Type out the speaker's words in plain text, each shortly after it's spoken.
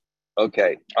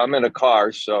Okay, I'm in a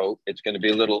car, so it's going to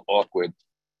be a little awkward.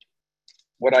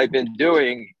 What I've been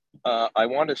doing, I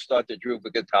want to start the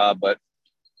Dhruva Gita, but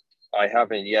I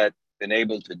haven't yet been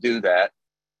able to do that.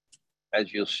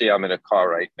 As you'll see, I'm in a car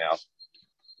right now.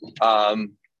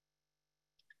 Um,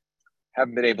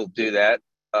 haven't been able to do that.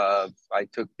 I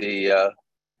took the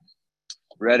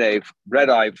red eye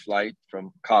flight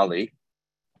from Cali,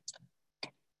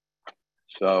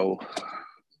 so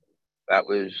that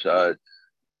was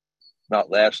not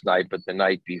last night, but the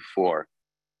night before.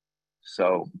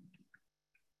 So,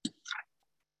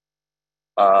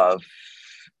 uh,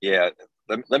 yeah,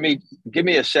 let me give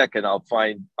me a second. I'll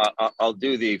find. I'll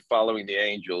do the following the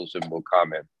angels, and we'll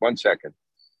comment. 1 second.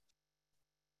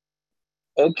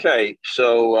 Okay,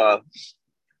 so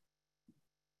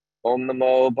Om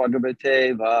Namo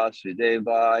Bhagavate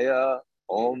Vasudevaya.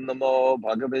 Om Namo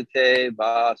Bhagavate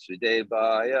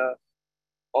Vasudevaya.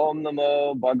 Om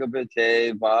Namo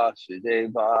Bhagavate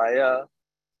Vasudevaya.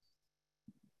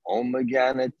 Om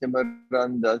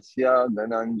Jnanatimurandasya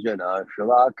Gananjana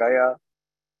Shalakaya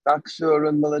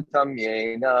Taksurunmalatam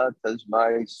Yena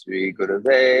Tasmai Sri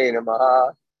Gurave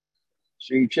Namaha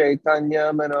Sri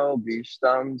Chaitanya Mano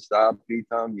Bhishtam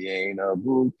Stapitam Yena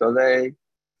Bhutale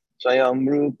Swayam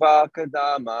Rupa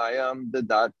Kadamayam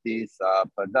Dadati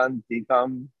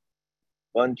Sapadantikam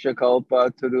Vanchakalpa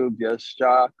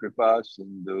Turubhyascha Kripa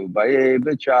Sindhu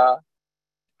Bhayevacha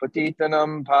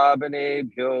Patitanam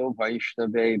Pavanebhyo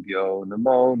Vaishnavebhyo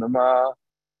Namo Namah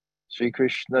Sri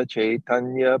Krishna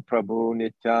Chaitanya Prabhu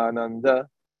Nityananda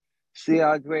Sri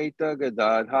Advaita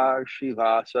Gadadhar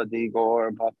Shivasadi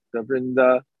Gaur Bhakta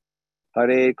Vrinda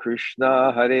Hare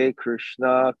Krishna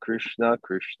Krishna Krishna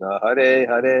Hare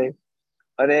Hare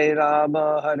Hare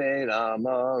Rama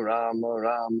Rama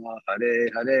Rama Hare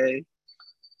Hare.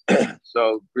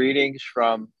 So greetings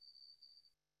from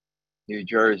New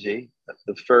Jersey.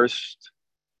 The first,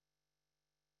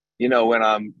 when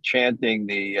I'm chanting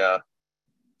the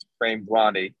Prem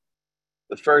Vani,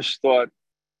 the first thought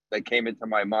that came into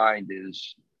my mind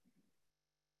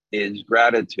is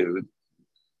gratitude.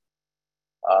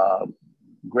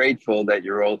 Grateful that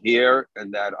you're all here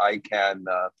and that I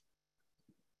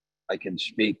can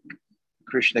speak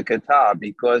Krishna Katha,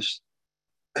 because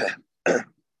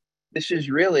this is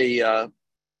really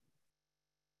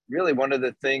one of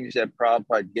the things that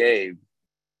Prabhupada gave.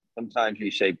 Sometimes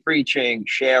we say preaching,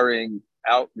 sharing,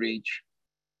 outreach,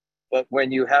 but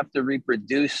when you have to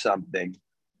reproduce something,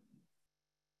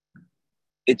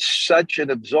 it's such an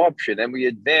absorption, and we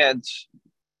advance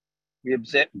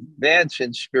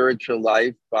in spiritual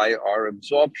life by our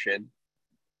absorption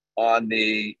on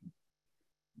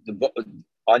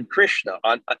on Krishna,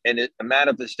 and a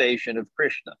manifestation of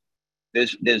Krishna.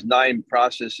 There's 9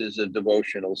 processes of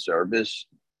devotional service.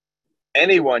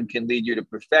 Anyone can lead you to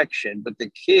perfection, but the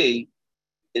key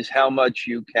is how much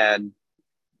you can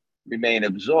remain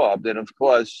absorbed. And of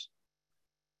course,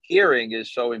 hearing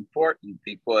is so important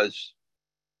because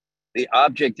the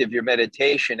object of your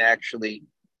meditation actually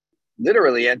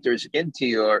literally enters into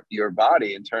your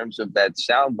body in terms of that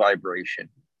sound vibration.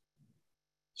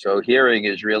 So hearing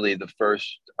is really the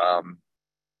first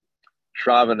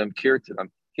Shravanam Kirtanam.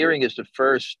 Hearing is the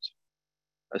first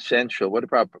essential. What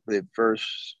about the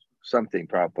first something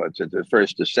Prabhupada said, the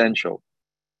first essential?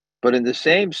 But in the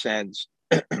same sense,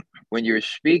 when you're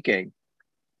speaking,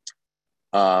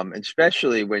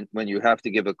 especially when you have to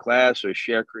give a class or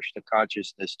share Krishna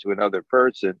consciousness to another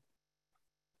person,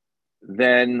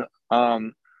 then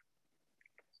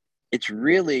it's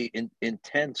really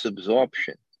intense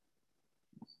absorption.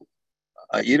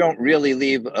 You don't really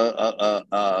leave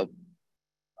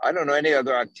I don't know any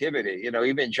other activity.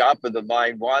 Even japa, the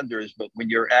mind wanders, but when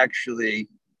you're actually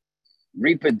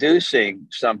reproducing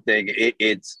something,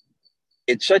 it's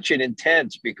such an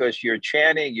intense, because you're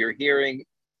chanting, you're hearing,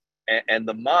 and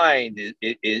the mind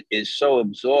is so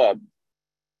absorbed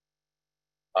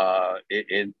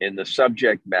in the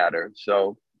subject matter.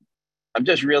 So I'm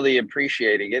just really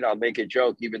appreciating it. I'll make a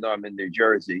joke, even though I'm in New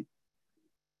Jersey.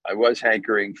 I was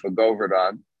hankering for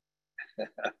Govardhan,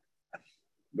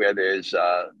 where there's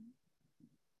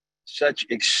such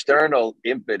external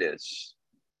impetus.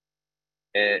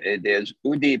 There's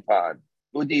Udipan.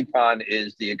 Udipan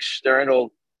is the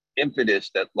external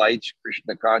impetus that lights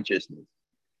Krishna consciousness.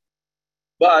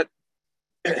 But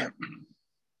the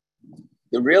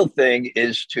real thing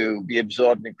is to be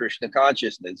absorbed in Krishna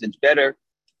consciousness. It's better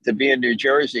to be in New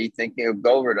Jersey thinking of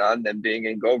Govardhan than being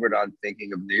in Govardhan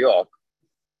thinking of New York.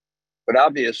 But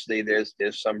obviously, there's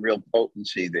some real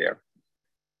potency there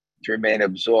to remain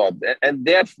absorbed. And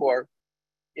therefore,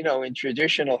 in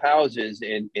traditional houses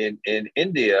in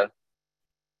India,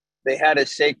 they had a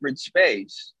sacred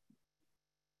space.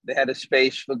 they had a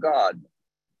space for God,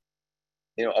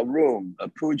 a room, a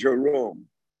puja room,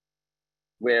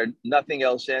 where nothing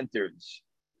else enters.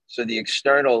 So the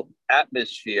external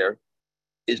atmosphere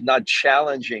is not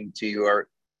challenging to your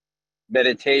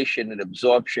meditation and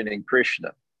absorption in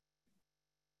Krishna.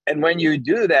 And when you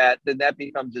do that, then that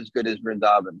becomes as good as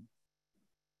Vrindavan.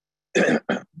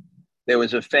 There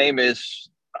was a famous,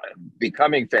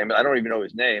 becoming famous, I don't even know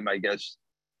his name, I guess.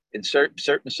 In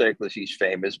certain circles, he's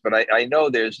famous, but I know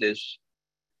there's this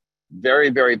very,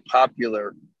 very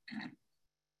popular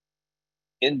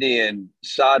Indian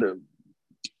sadhu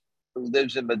who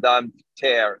lives in Madame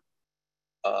Terre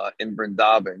in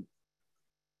Vrindavan.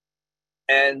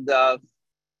 And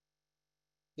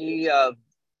he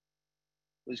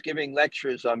was giving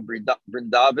lectures on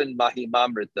Vrindavan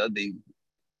Mahimamrita, the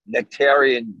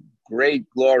nectarian great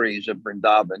glories of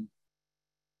Vrindavan.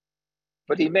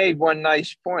 But he made one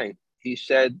nice point. He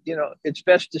said, it's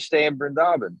best to stay in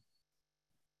Vrindavan.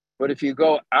 But if you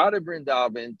go out of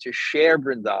Vrindavan to share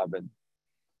Vrindavan,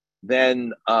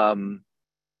 then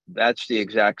that's the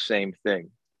exact same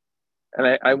thing.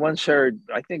 And I once heard,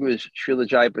 I think it was Srila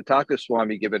Jayapataka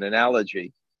Swami give an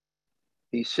analogy.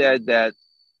 He said that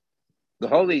the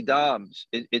holy dhams,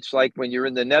 it's like when you're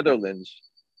in the Netherlands,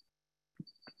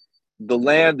 the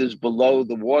land is below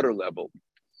the water level.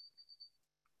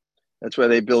 That's why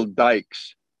they build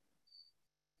dikes.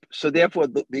 So therefore,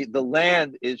 the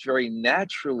land is very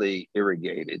naturally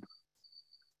irrigated.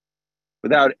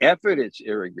 Without effort, it's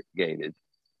irrigated.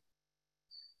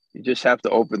 You just have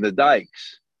to open the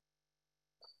dikes.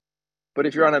 But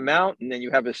if you're on a mountain and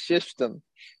you have a system,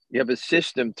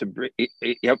 to bring,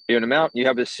 you're on a mountain, you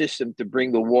have a system to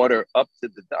bring the water up to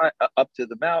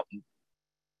the mountain,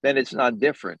 then it's not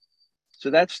different. So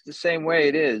that's the same way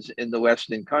it is in the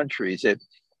Western countries.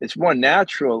 It's more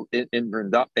natural in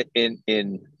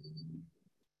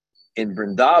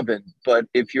Vrindavan, but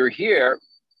if you're here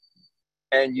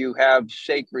and you have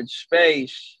sacred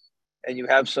space and you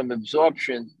have some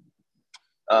absorption,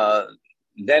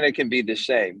 then it can be the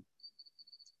same.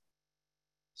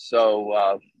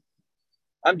 So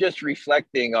I'm just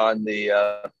reflecting on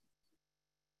the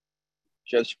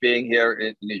just being here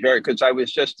in New York, because I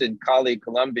was just in Cali,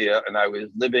 Colombia, and I was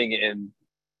living in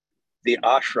the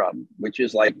ashram, which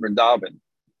is like Vrindavan.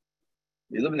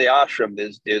 You live in the ashram,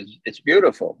 it's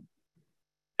beautiful.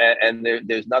 And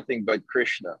there's nothing but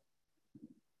Krishna.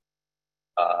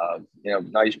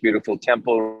 Nice, beautiful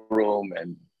temple room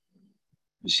and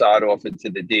prasad offered to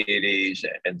the deities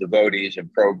and devotees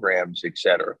and programs,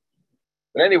 etc.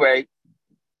 But anyway,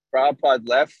 Prabhupada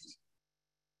left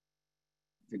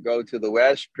to go to the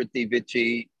west,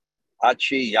 Prithvichi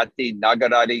Achi Yati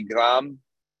Nagaradi Gram.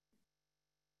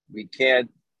 We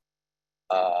can't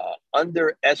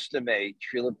underestimate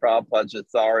Srila Prabhupada's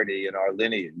authority in our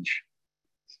lineage,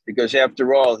 because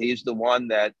after all, he's the one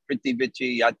that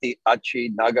Prithvichi Yati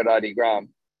Achi Nagaradi Gram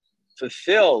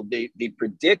fulfilled the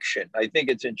prediction. I think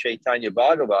it's in Chaitanya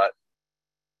Bhagavat,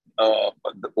 or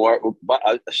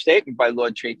a statement by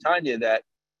Lord Chaitanya that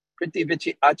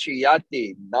Prithvichi Achi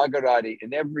Yati Nagaradi,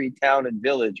 in every town and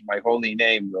village, my holy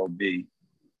name will be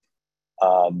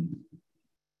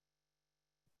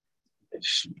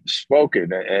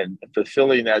spoken, and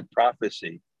fulfilling that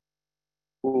prophecy.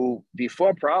 Who,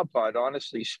 before Prabhupada,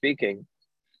 honestly speaking,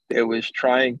 it was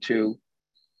trying to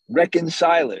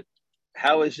reconcile it.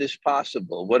 How is this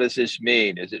possible? What does this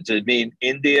mean? Does it mean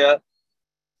India?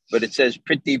 But it says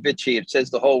Prithvichi, it says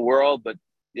the whole world, but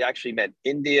you actually meant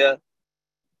India.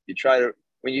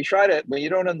 When you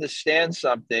don't understand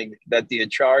something that the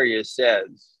Acharya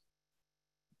says,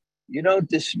 you don't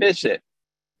dismiss it.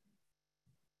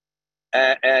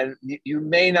 And you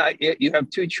may not, you have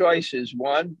two choices.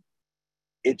 One,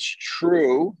 it's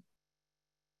true.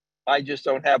 I just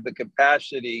don't have the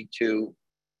capacity to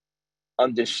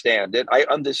understand it. I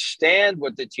understand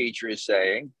what the teacher is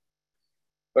saying,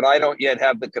 but I don't yet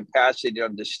have the capacity to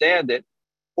understand it.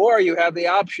 Or you have the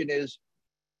option is,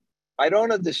 I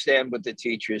don't understand what the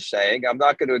teacher is saying. I'm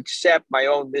not going to accept my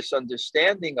own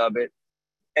misunderstanding of it.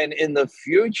 And in the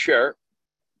future,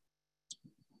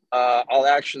 I'll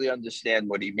actually understand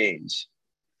what he means.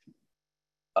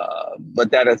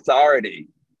 But that authority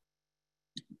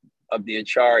of the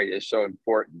Acharya is so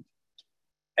important.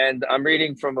 And I'm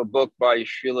reading from a book by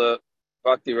Srila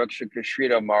Bhakti Rakshaka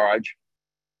Sridhar Maharaj,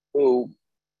 who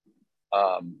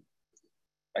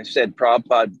I said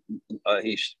Prabhupada,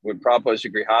 when Prabhupada was a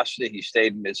Grihastha, he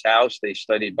stayed in his house. They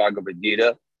studied Bhagavad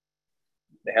Gita.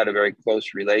 They had a very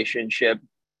close relationship.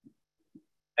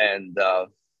 And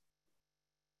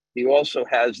he also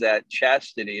has that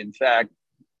chastity. In fact,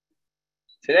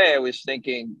 today I was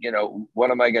thinking, what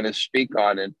am I going to speak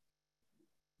on? And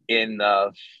in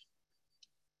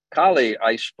Kali,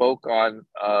 I spoke on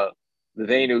the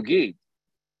Venu Geet,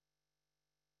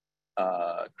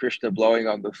 Krishna blowing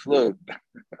on the flute.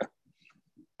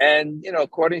 And,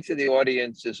 according to the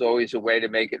audience, there's always a way to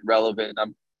make it relevant.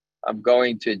 I'm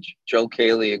going to Joe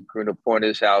Cayley and Karuna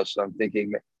Porna's house. So I'm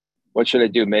thinking, what should I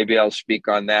do? Maybe I'll speak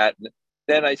on that. And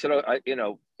then I said,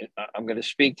 I'm going to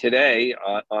speak today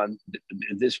on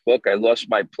this book, I Lost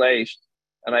My Place.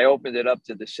 And I opened it up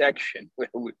to the section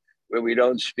where we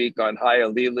don't speak on higher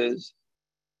leelas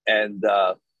and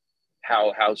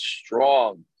how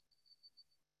strong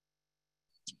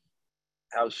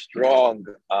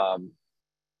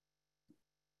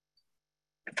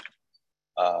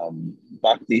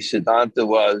Bhakti Siddhanta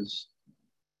was.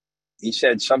 He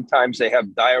said sometimes they have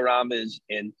dioramas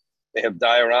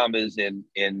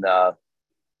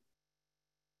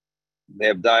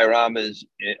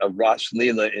of Ras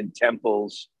Leela in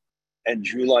temples and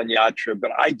Julan Yatra,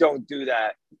 but I don't do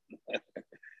that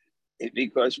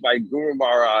because my Guru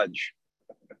Maharaj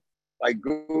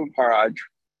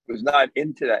was not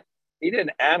into that. He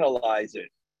didn't analyze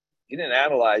it.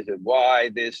 Why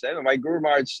this? And my Guru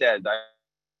Maharaj said,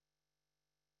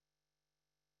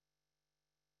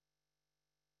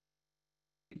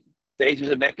 there's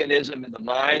a mechanism in the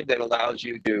mind that allows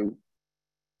you to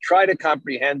try to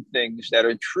comprehend things that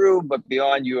are true, but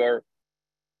beyond the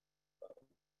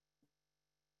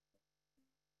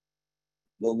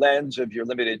lens of your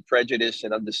limited prejudice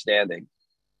and understanding.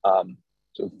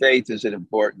 So faith is an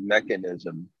important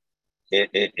mechanism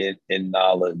in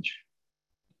knowledge.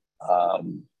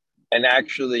 And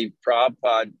actually,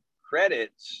 Prabhupada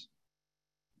credits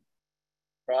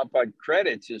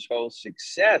his whole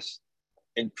success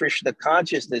in Krishna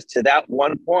consciousness to that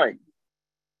one point.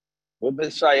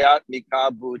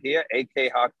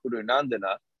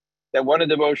 That one of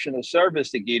devotional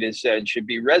service, the Gita said, should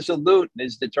be resolute in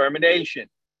his determination.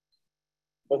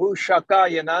 Bahu shaka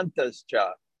yanantas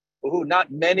cha, bahu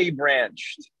not many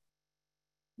branched,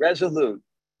 resolute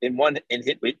in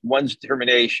one's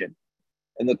determination.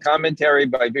 And the commentary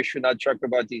by Vishwanath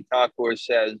Chakrabarti Thakur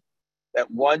says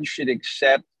that one should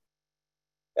accept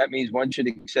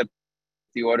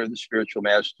the order of the spiritual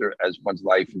master as one's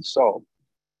life and soul.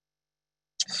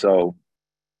 So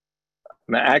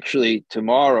actually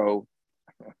tomorrow,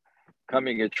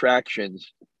 coming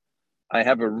attractions, I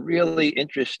have a really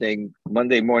interesting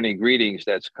Monday morning greetings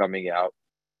that's coming out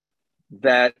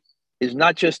that is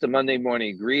not just a Monday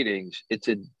morning greetings, it's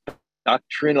a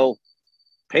doctrinal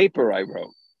paper I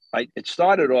wrote. It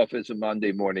started off as a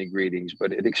Monday morning greetings,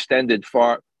 but it extended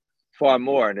far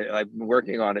more. And I've been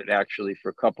working on it actually for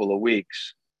a couple of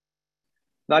weeks.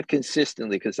 Not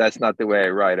consistently, because that's not the way I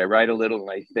write. I write a little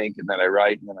and I think, and then I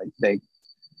write and then I think.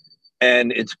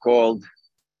 And it's called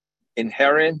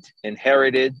Inherent,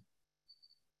 Inherited,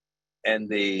 and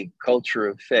the Culture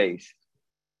of Faith.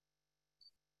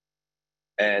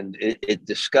 And it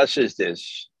discusses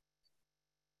this.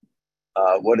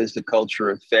 What is the culture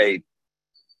of faith?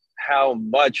 How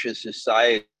much a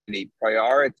society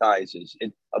prioritizes,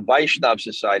 a Vaishnav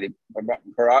society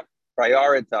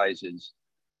prioritizes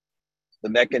the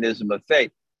mechanism of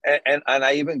faith. And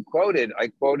I even quoted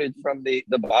from the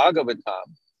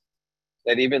Bhagavatam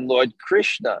that even Lord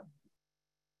Krishna,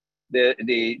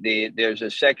 there's a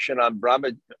section on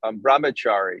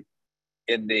brahmachari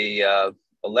in the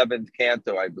 11th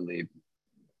canto, I believe.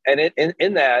 And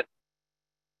in that,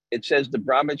 it says the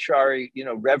brahmachari,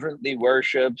 reverently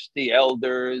worships the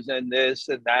elders and this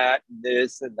and that, and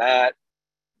this and that,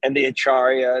 and the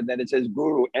acharya. And then it says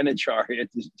guru and acharya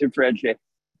to differentiate,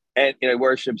 and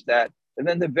worships that. And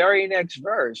then the very next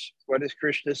verse, what does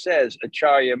Krishna says?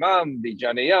 Acharya mam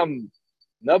vijanayam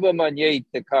navamanyet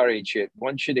takarichit.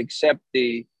 One should accept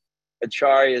the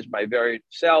acharya as my very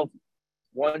self.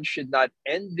 One should not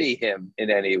envy him in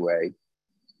any way.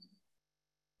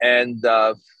 And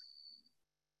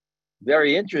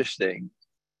very interesting,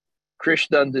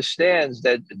 Krishna understands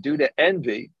that due to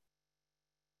envy,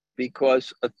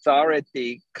 because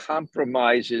authority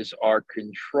compromises our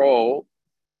control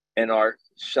and our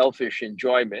selfish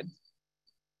enjoyment,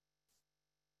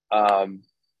 and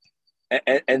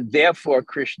therefore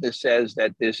Krishna says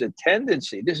that there's a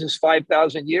tendency, this is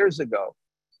 5,000 years ago,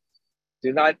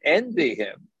 do not envy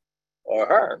him or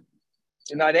her.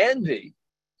 Do not envy.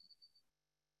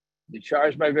 To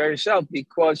charge my very self,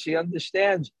 because he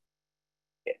understands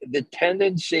the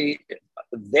tendency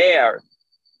there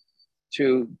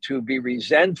to be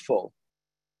resentful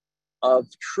of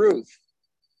truth,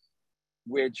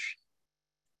 which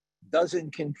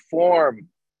doesn't conform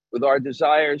with our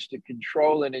desires to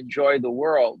control and enjoy the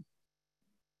world.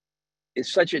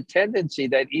 is such a tendency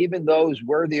that even those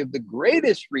worthy of the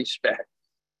greatest respect,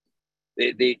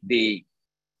 the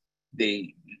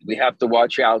we have to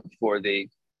watch out for the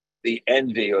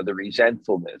envy or the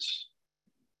resentfulness.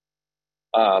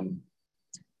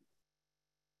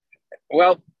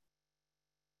 Well,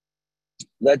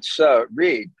 let's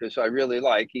read, because I really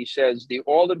like. He says, the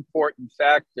all-important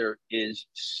factor is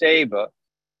seva.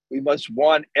 We must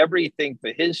want everything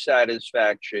for his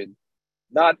satisfaction,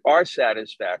 not our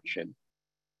satisfaction.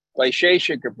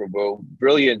 Vaisheshika Prabhu,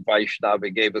 brilliant Vaishnava,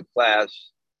 gave a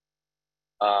class.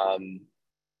 And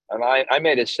I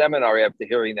made a seminar after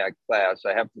hearing that class.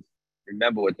 I have to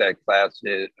remember what that class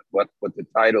is, what the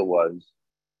title was.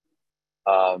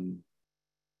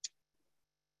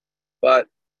 But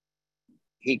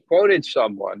he quoted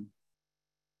someone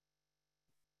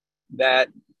that,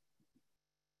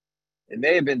 it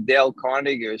may have been Dale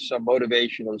Carnegie or some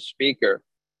motivational speaker,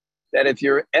 that if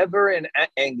you're ever in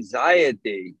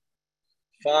anxiety,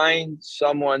 find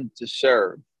someone to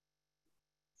serve.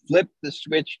 Flip the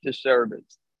switch to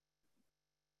service.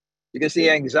 Because the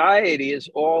anxiety is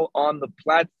all on the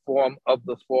platform of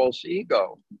the false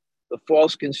ego, the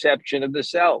false conception of the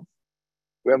self,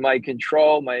 where my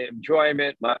control, my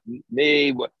enjoyment,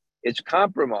 it's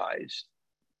compromised.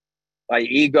 My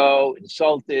ego,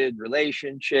 insulted,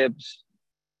 relationships.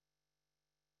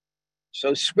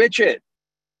 So switch it.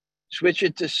 Switch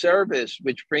it to service,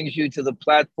 which brings you to the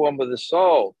platform of the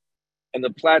soul and the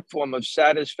platform of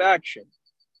satisfaction.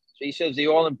 So he says the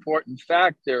all-important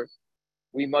factor,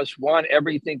 we must want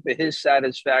everything for his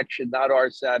satisfaction, not our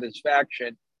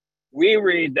satisfaction. We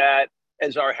read that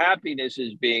as our happiness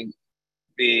is being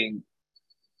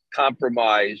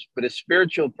compromised, but a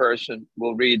spiritual person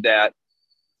will read that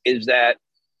is that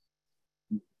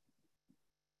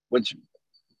what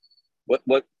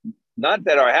not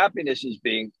that our happiness is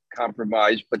being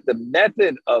compromised, but the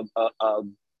method of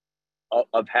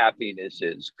happiness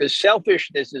is, because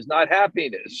selfishness is not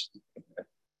happiness.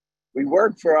 We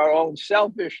work for our own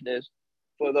selfishness,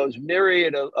 for those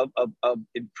myriad of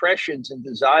impressions and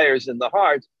desires in the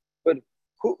heart, but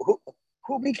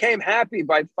who became happy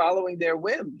by following their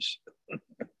whims?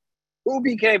 Who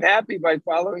became happy by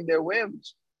following their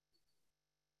whims?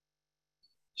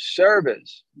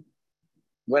 Service.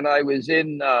 When I was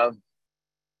in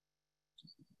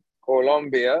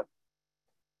Colombia,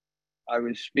 I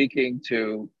was speaking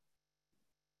to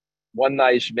one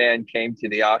nice man, came to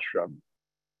the ashram.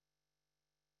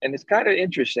 And it's kind of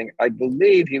interesting. I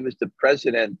believe he was the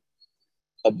president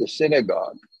of the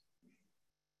synagogue.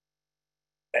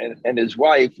 And his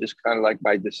wife is kind of like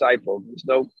my disciple. There's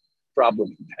no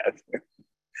problem with that.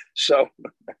 So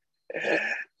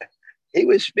he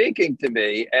was speaking to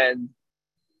me, and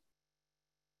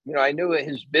I knew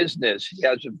his business. He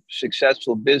has a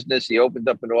successful business. He opened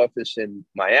up an office in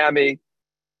Miami.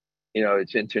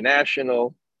 It's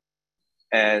international.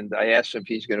 And I asked him if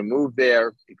he's going to move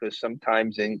there, because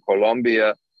sometimes in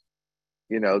Colombia,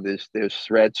 there's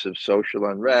threats of social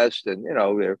unrest, and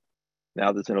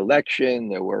now there's an election.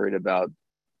 They're worried about,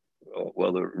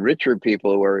 the richer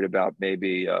people are worried about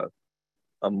maybe a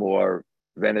more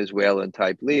Venezuelan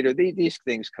type leader. These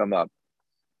things come up,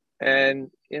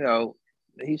 and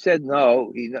he said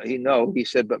no. He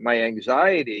said, but my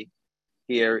anxiety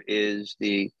here is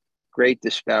the great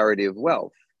disparity of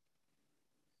wealth.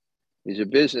 He's a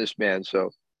businessman, so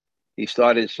he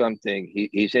started something.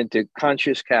 He's into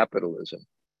conscious capitalism,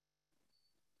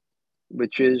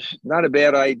 which is not a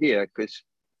bad idea, because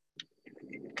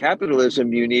capitalism,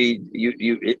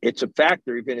 it's a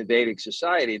factor even in Vedic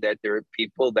society that there are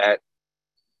people that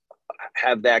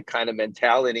have that kind of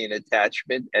mentality and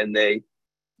attachment, and they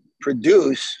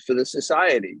produce for the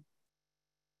society.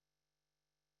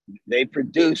 They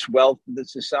produce wealth for the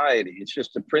society. It's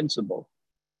just a principle.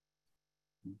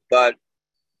 But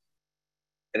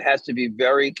it has to be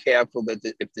very careful that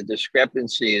if the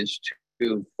discrepancy is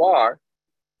too far,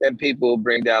 then people will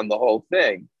bring down the whole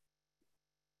thing.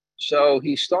 So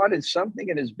he started something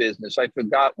in his business. I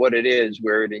forgot what it is,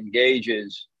 where it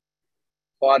engages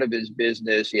part of his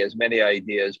business. He has many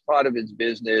ideas, part of his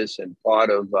business and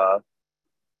part of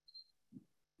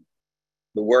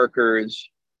the workers,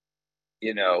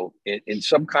 in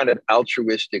some kind of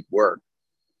altruistic work.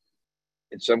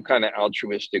 And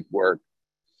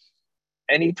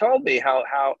he told me how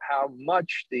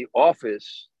much the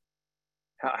office,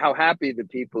 how happy the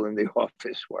people in the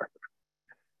office were.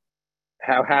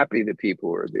 How happy the people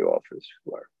were in the office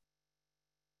were.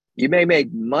 You may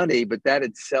make money, but that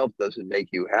itself doesn't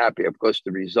make you happy. Of course,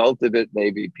 the result of it,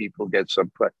 maybe people get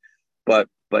some, but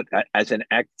as an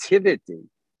activity,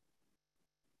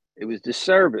 it was the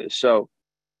service. So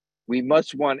we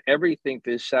must want everything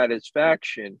for his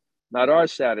satisfaction, not our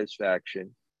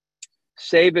satisfaction.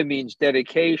 Seva means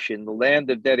dedication, the land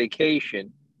of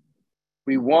dedication.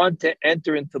 We want to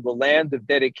enter into the land of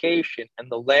dedication,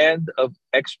 and the land of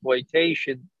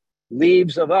exploitation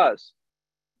leaves of us.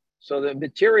 So the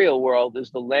material world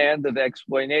is the land of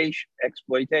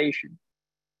exploitation.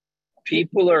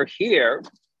 People are here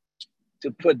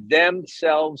to put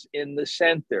themselves in the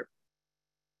center.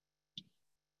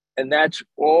 And that's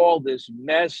all this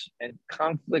mess and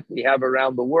conflict we have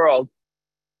around the world.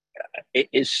 It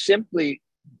is simply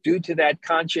due to that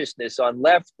consciousness on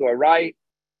left or right.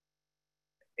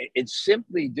 It's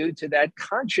simply due to that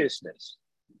consciousness.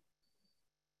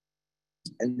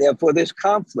 And therefore there's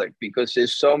conflict because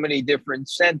there's so many different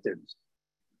centers.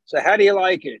 So how do you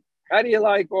like it? How do you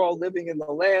like all living in the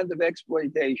land of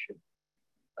exploitation?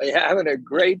 Are you having a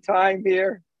great time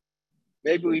here?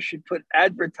 Maybe we should put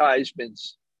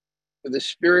advertisements for the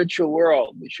spiritual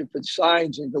world. We should put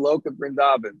signs in Goloka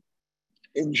Vrindavan.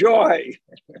 Enjoy.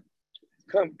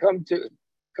 Come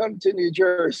to New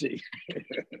Jersey,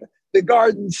 the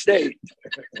Garden State.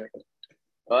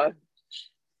 What?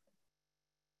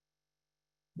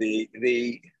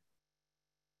 The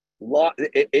law.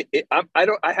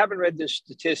 I haven't read this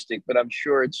statistic, but I'm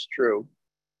sure it's true.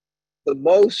 The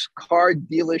most car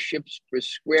dealerships per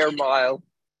square mile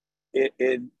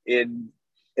in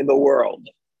the world.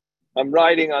 I'm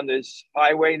riding on this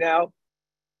highway now.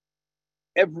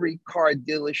 Every car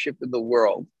dealership in the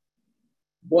world,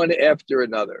 one after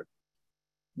another,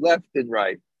 left and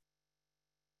right.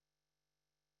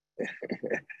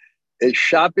 There's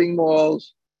shopping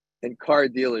malls and car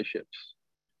dealerships.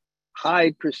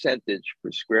 High percentage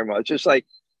per square mile. Just like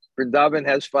Vrindavan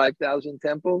has 5,000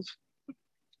 temples,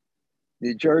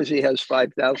 New Jersey has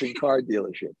 5,000 car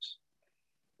dealerships.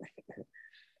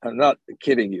 I'm not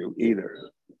kidding you either.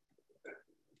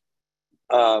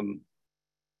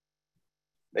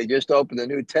 They just opened a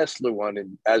new Tesla one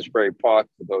in Asbury Park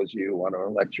for those of you who want an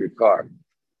electric car.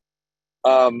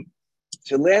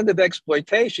 To land of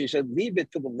exploitation, he said, leave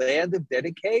it to the land of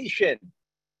dedication.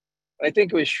 I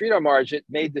think it was Sridhar Maharaj that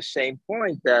made the same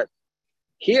point that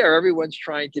here everyone's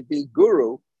trying to be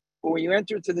guru, but when you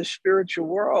enter into the spiritual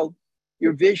world,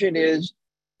 your vision is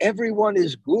everyone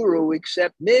is guru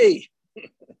except me.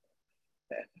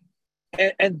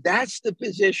 And that's the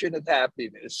position of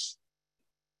happiness.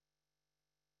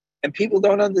 And people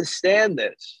don't understand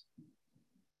this.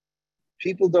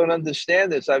 People don't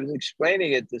understand this. I was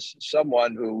explaining it to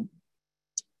someone who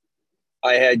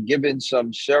I had given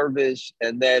some service,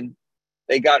 and then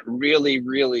they got really,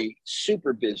 really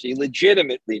super busy,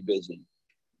 legitimately busy.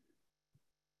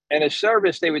 And a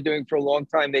service they were doing for a long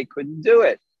time, they couldn't do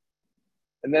it.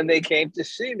 And then they came to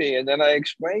see me, and then I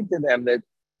explained to them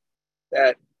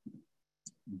that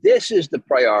this is the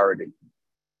priority.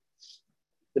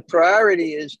 The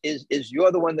priority is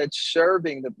you're the one that's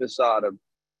serving the prasadam.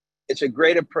 It's a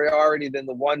greater priority than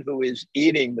the one who is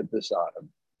eating the prasadam.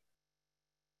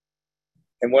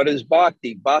 And what is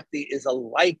bhakti? Bhakti is a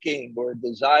liking or a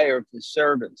desire for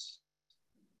service.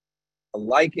 A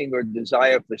liking or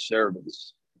desire for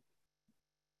service.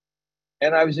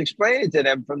 And I was explaining to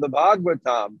them from the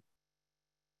Bhagavatam,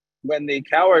 when the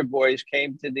cowherd boys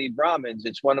came to the Brahmins,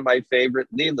 it's one of my favorite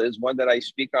leelas, one that I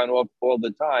speak on all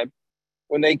the time.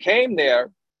 When they came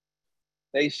there,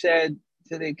 they said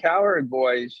to the cowherd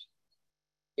boys,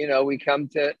 we come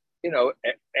to,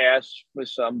 ask for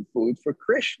some food for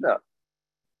Krishna.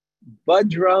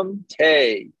 Bhadram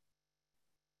te.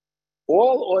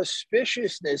 All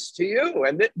auspiciousness to you.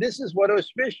 And this is what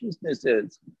auspiciousness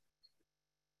is.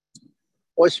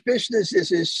 Auspiciousness is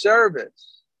his service.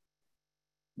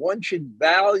 One should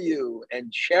value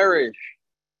and cherish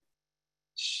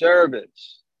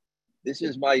service. This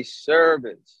is my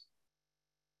service.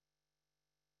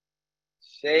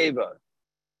 Seva.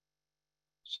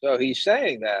 So he's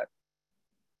saying that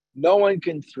no one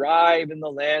can thrive in the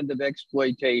land of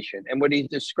exploitation. And what he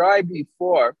described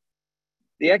before,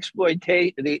 the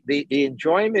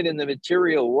enjoyment in the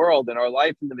material world, and our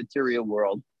life in the material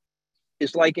world,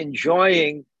 is like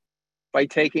enjoying by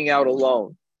taking out a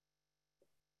loan.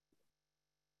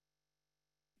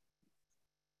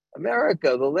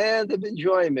 America, the land of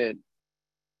enjoyment.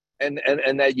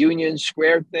 And that Union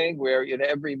Square thing where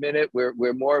every minute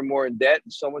we're more and more in debt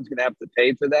and someone's going to have to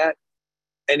pay for that.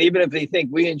 And even if they think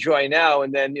we enjoy now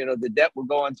and then, the debt will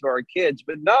go on to our kids.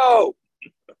 But no,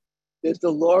 there's the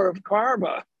law of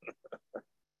karma.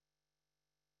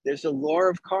 There's a law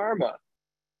of karma.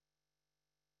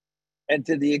 And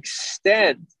to the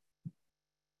extent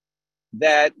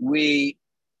that we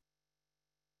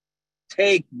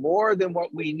take more than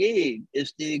what we need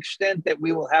is the extent that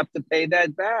we will have to pay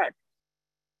that back.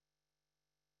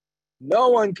 No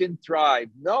one can thrive.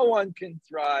 No one can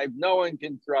thrive. No one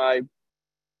can thrive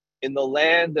in the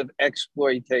land of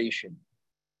exploitation.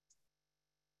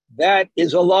 That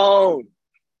is a loan.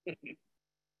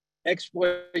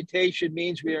 Exploitation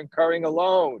means we are incurring a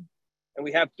loan and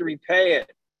we have to repay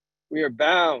it. We are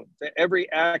bound. To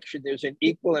every action, there's an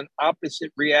equal and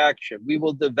opposite reaction. We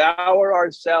will devour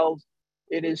ourselves.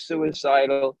 It is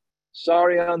suicidal.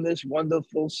 Sorry on this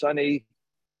wonderful sunny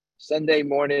Sunday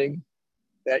morning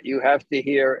that you have to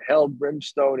hear hell,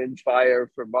 brimstone, and fire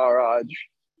from Maharaj.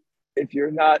 If you're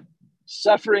not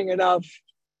suffering enough,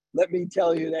 let me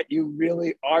tell you that you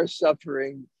really are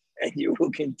suffering and you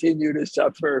will continue to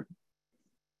suffer.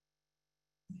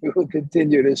 You will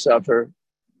continue to suffer.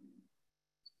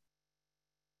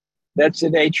 That's the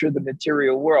nature of the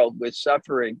material world. We're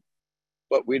suffering,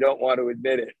 but we don't want to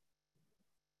admit it.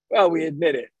 Well, we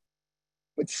admit it,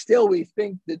 but still we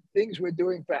think that things we're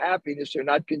doing for happiness are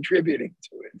not contributing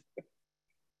to it.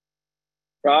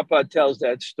 Prabhupada tells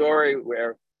that story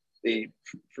where the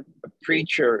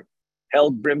preacher,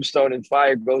 hell, brimstone, and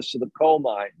fire, goes to the coal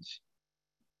mines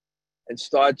and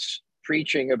starts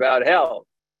preaching about hell.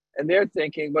 And they're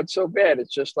thinking, what's so bad?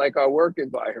 It's just like our work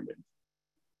environment.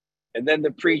 And then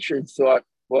the preacher thought,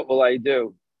 what will I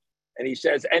do? And he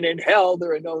says, and in hell,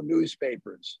 there are no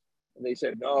newspapers. And they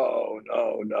said, no.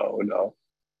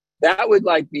 That would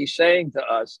like be saying to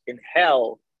us, in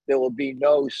hell, there will be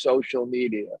no social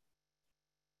media.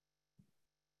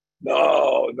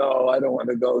 No, I don't want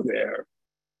to go there.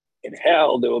 In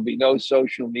hell, there will be no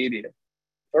social media.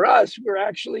 For us, we're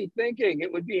actually thinking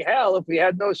it would be hell if we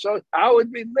had no social. How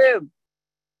would we live?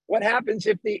 What happens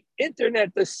if the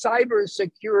internet, the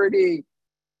cybersecurity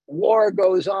war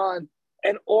goes on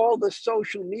and all the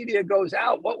social media goes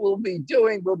out? What we'll be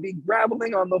doing, we'll be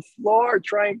grappling on the floor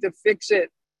trying to fix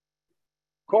it,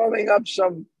 calling up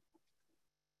some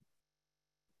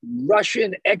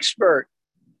Russian expert,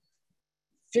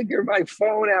 figure my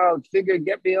phone out,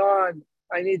 get me on.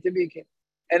 I need to be.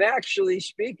 And actually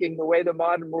speaking, the way the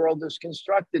modern world is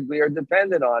constructed, we are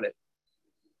dependent on it.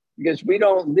 Because we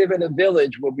don't live in a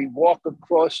village where we walk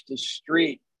across the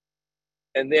street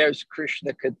and there's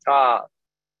Krishna Katha.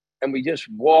 And we just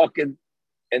walk in,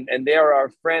 and there are our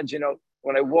friends. You know,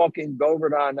 when I walk in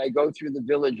Govardhan, I go through the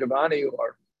village of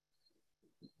Anior.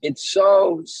 It's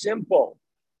so simple.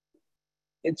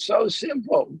 It's so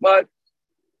simple, but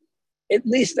at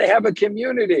least they have a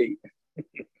community.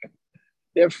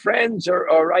 Their friends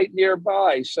are right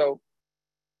nearby. So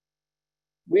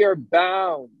we are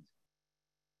bound.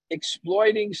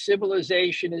 Exploiting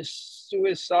civilization is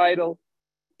suicidal.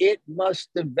 It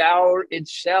must devour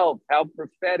itself. How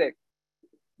prophetic.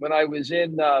 When I was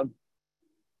in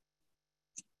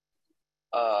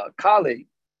Kali,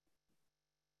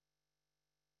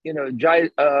 you know, Jai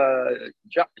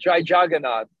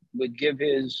Jagannath would give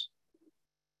his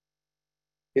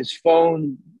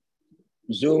phone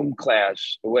Zoom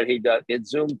class, or what he does, it's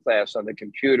Zoom class on the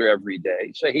computer every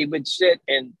day. So he would sit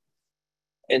in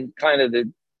kind of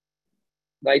the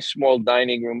nice small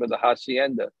dining room of the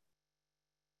hacienda.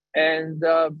 And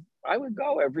I would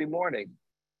go every morning.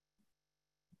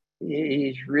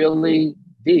 He's really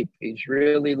deep. He's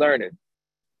really learned.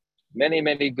 Many,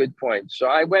 many good points. So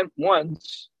I went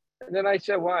once, and then I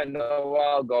said, well, no,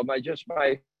 I'll go. My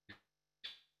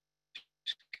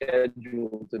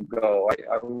schedule to go.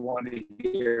 I want to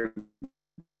hear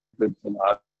good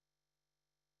philosophy.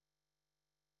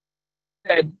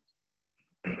 And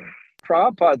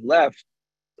Prabhupada left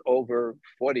over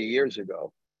 40 years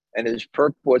ago, and his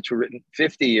purports were written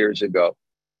 50 years ago.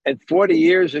 And 40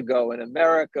 years ago in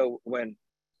America,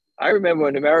 I remember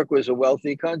when America was a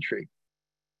wealthy country,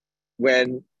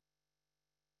 when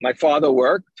my father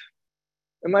worked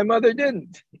and my mother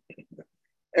didn't.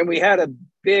 And we had a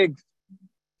big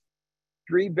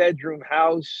 3-bedroom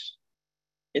house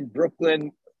in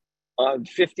Brooklyn on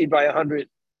 50 by 100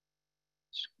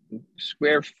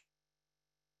 square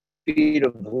feet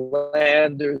of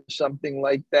land or something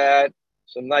like that.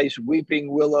 Some nice weeping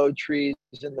willow trees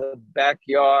in the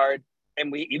backyard.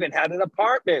 And we even had an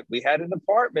apartment. We had an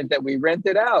apartment that we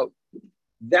rented out.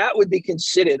 That would be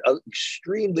considered an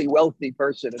extremely wealthy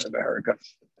person in America.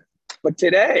 But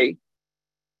today,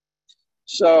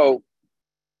 so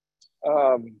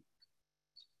I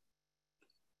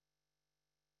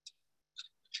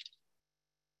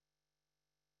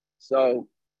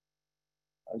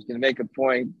was going to make a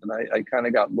point, and I kind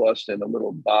of got lost in a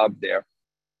little bob there.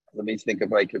 Let me think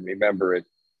if I can remember it.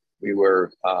 We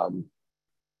were,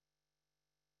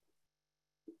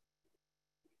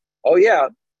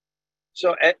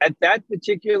 So at that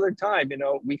particular time,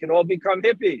 we can all become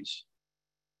hippies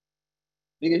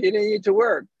because you didn't need to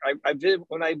work.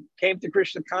 When I came to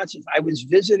Krishna consciousness, I was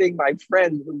visiting my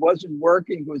friend who wasn't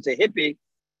working, who was a hippie,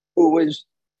 who was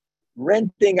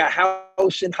renting a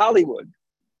house in Hollywood.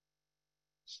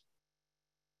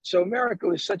 So America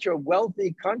was such a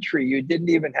wealthy country, you didn't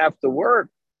even have to work.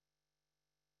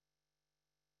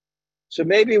 So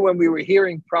maybe when we were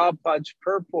hearing Prabhupada's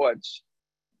purports,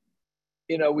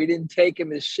 we didn't take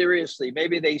them as seriously.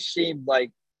 Maybe they seemed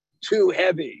like too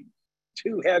heavy.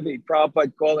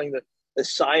 Prabhupada calling the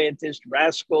scientists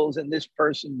rascals and this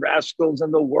person rascals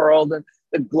in the world and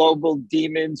the global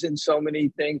demons and so many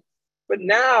things. But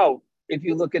now, if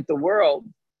you look at the world,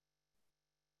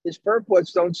 his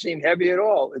purports don't seem heavy at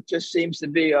all. It just seems to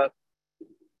be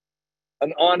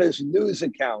an honest news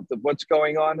account of what's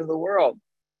going on in the world.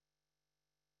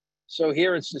 So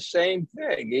here it's the same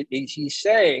thing. He's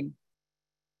saying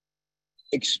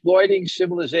exploiting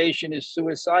civilization is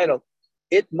suicidal.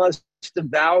 It must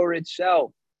devour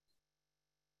itself.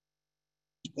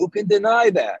 Who can deny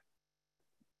that?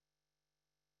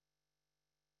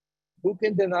 Who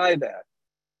can deny that?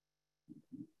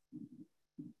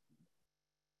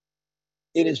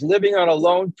 It is living on a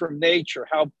loan from nature.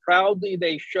 How proudly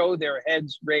they show their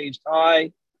heads raised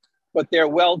high, but their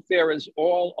welfare is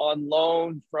all on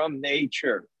loan from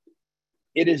nature.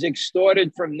 It is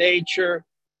extorted from nature,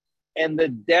 and the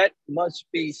debt must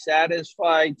be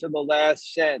satisfied to the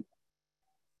last cent.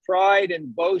 Pride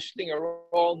and boasting are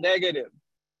all negative.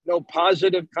 No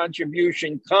positive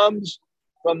contribution comes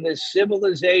from the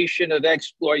civilization of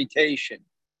exploitation.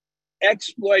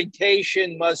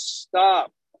 Exploitation must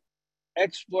stop.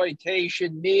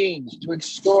 Exploitation means to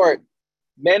extort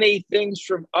many things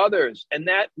from others, and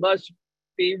that must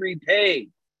be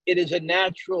repaid. It is a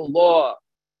natural law.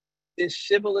 This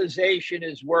civilization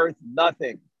is worth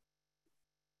nothing.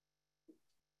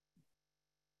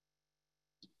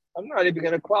 I'm not even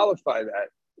going to qualify that.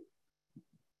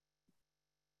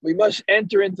 We must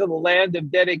enter into the land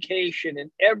of dedication,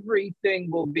 and everything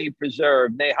will be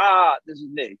preserved. Neha, this is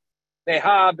me.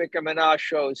 Neha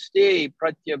bikamanasho sti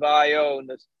pratyavayo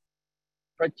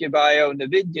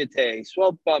navidyate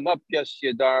swalpam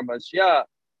apyasya dharmasya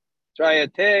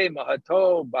trayate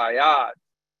mahato bhayat.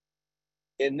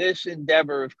 In this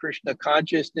endeavor of Krishna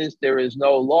consciousness, there is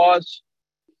no loss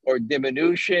or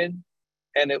diminution,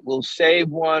 and it will save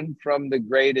one from the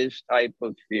greatest type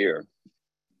of fear.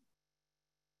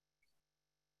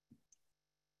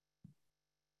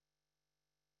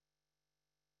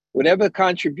 Whatever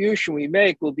contribution we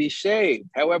make will be saved.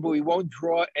 However, we won't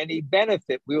draw any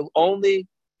benefit. We will only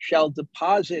shall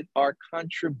deposit our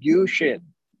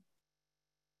contribution.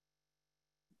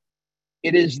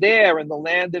 It is there in the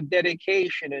land of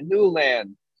dedication, a new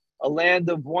land, a land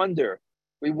of wonder.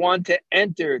 We want to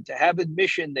enter, to have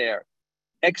admission there.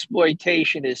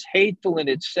 Exploitation is hateful in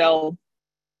itself,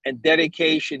 and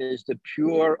dedication is the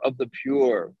pure of the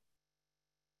pure.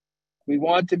 We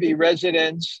want to be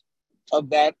residents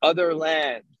of that other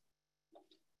land.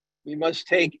 We must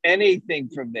take anything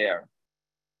from there.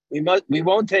 We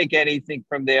won't take anything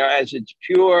from there as it's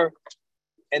pure,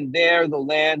 and there the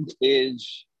land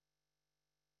is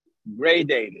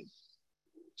gradated.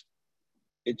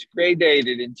 It's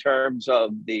gradated in terms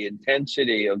of the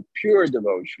intensity of pure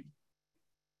devotion.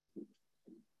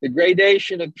 The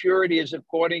gradation of purity is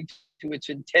according to its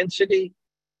intensity,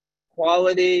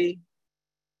 quality,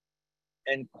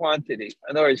 and quantity.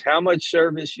 In other words, how much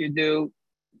service you do,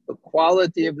 the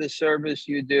quality of the service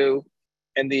you do,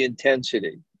 and the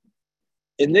intensity.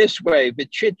 In this way,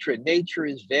 Vichitra, nature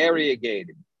is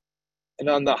variegated. And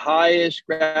on the highest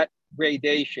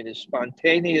gradation is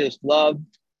spontaneous love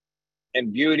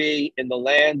and beauty in the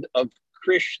land of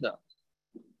Krishna.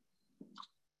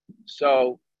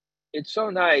 So it's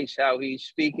so nice how he's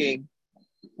speaking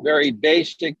very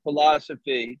basic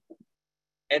philosophy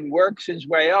and works his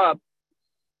way up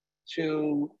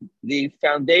to the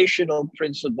foundational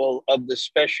principle of the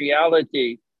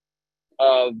speciality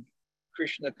of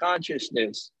Krishna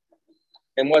consciousness.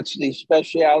 And what's the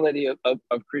speciality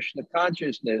of Krishna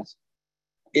consciousness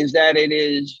is that it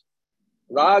is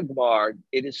ragmarg,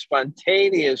 it is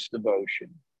spontaneous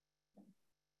devotion,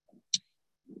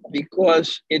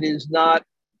 because it is not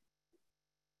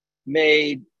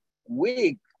made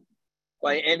weak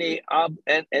by any,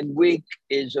 and weak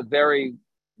is a very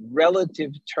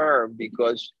relative term,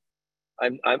 because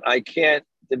I can't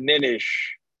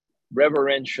diminish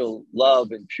reverential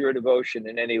love and pure devotion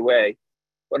in any way,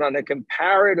 but on a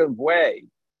comparative way,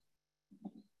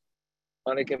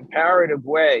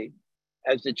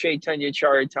 as the Chaitanya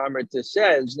Charitamrita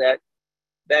says, that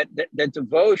that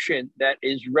devotion that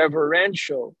is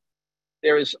reverential,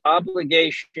 there is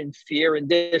obligation, fear, and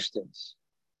distance.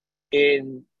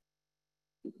 In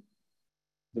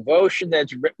devotion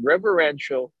that's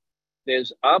reverential,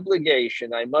 there's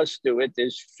obligation, I must do it.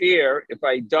 There's fear if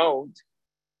I don't.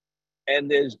 And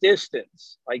there's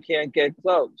distance, I can't get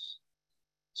close.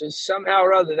 So somehow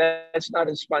or other, that's not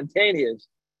as spontaneous,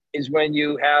 is when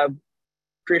you have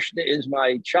Krishna is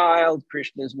my child,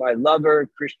 Krishna is my lover,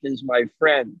 Krishna is my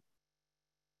friend.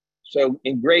 So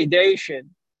in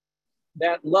gradation,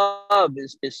 that love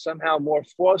is somehow more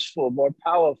forceful, more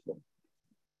powerful.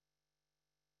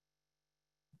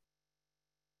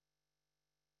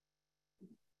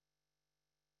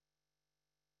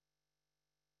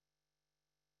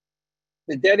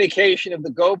 The dedication of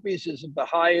the gopis is of the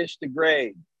highest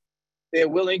degree. They are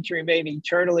willing to remain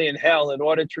eternally in hell in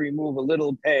order to remove a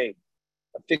little pain,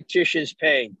 a fictitious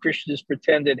pain, Krishna's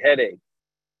pretended headache.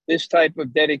 This type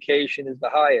of dedication is the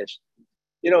highest.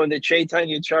 You know, in the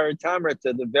Chaitanya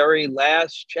Charitamrita, the very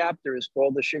last chapter is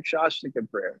called the Shikshastika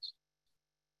prayers.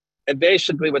 And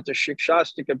basically what the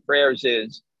Shikshastika prayers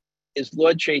is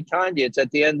Lord Chaitanya, it's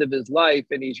at the end of his life,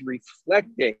 and he's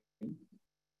reflecting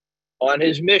on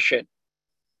his mission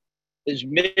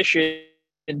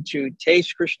to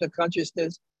taste Krishna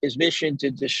consciousness, his mission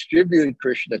to distribute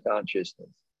Krishna consciousness.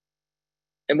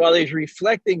 And while he's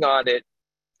reflecting on it,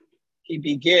 he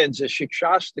begins a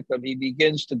Shikshastakam, he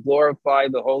begins to glorify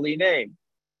the holy name.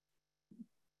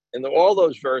 And all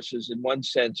those verses, in one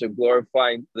sense, are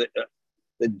glorifying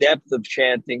the depth of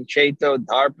chanting. Chaito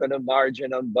Dharpanam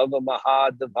Marjanam Bhava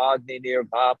Mahadavagni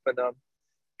Nirvapanam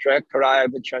Trekaraya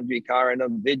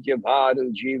Chandrikaranam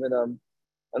Vidyabhadu Jivanam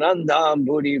Anandam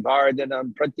Buddhi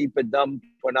Vardhanam Pratipadam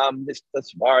Punam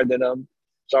Nistas Vardhanam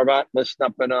Sarvatma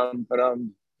Snapanam Param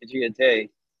Vijayate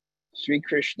Sri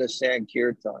Krishna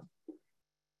Sankirtan.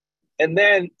 And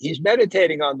then he's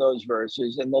meditating on those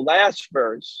verses, and the last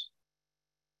verse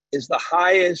is the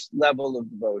highest level of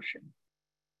devotion.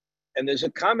 And there's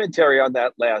a commentary on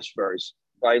that last verse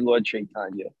by Lord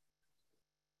Chaitanya,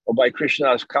 or by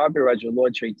Krishnadas Kaviraj or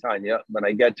Lord Chaitanya. When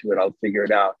I get to it, I'll figure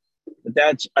it out. But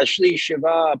that's Ashli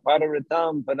Shiva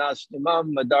Pararatam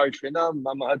Panastamam Madarshanam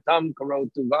Mamahatam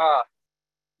Karotuva.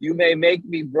 You may make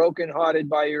me brokenhearted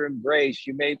by your embrace.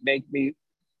 You may make me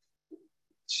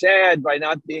sad by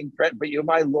not being present, but you're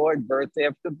my Lord, birth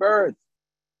after birth.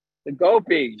 The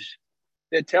gopis,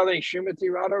 they're telling Srimati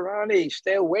Radharani,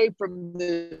 stay away from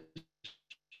this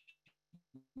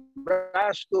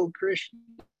rascal Krishna.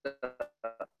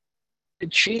 The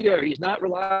cheater, he's not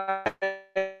reliable.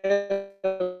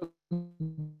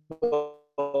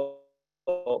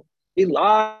 He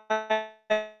lies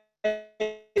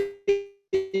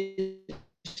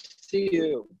to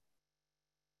you.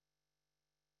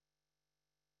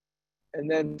 And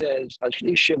then says,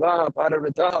 Ashli Shiva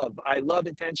Padaratav, I love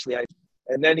intensely.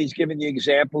 And then he's giving the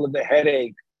example of the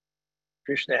headache.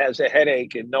 Krishna has a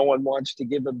headache and no one wants to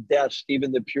give him dust,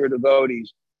 even the pure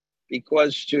devotees,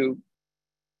 because to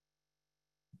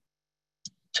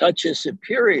touch a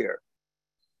superior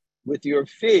with your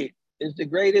feet is the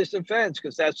greatest offense,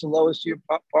 because that's the lowest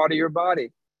part of your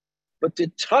body. But to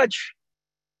touch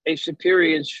a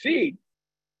superior's feet,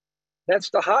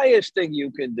 that's the highest thing you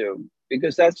can do,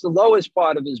 because that's the lowest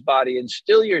part of his body, and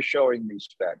still you're showing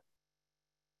respect.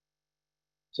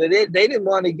 So they didn't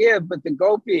want to give, but the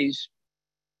gopis,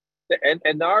 and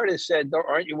Narada said,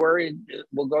 aren't you worried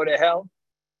we'll go to hell?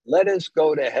 Let us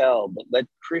go to hell, but let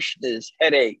Krishna's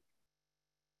headache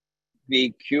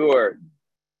be cured.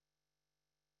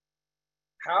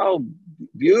 How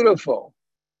beautiful.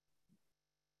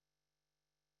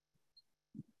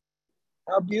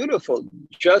 How beautiful.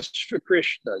 Just for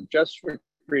Krishna, just for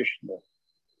Krishna,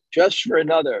 just for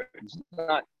another. It's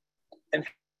not. And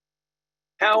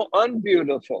how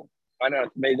unbeautiful, I don't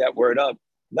have to make that word up,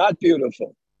 not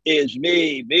beautiful, is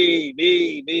me,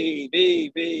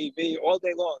 all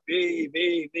day long,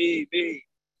 me.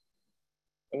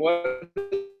 And what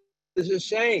is it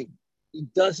saying? He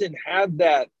doesn't have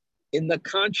that in the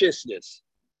consciousness.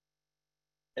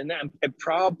 And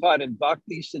Prabhupada and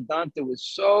Bhakti Siddhanta was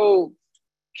so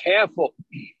careful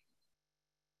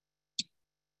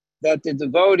that the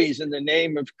devotees, in the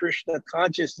name of Krishna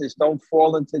consciousness, don't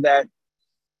fall into that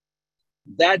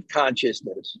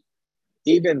consciousness.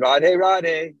 Even Radhe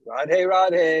Radhe, Radhe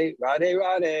Radhe, Radhe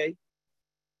Radhe,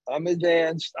 I'm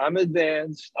advanced.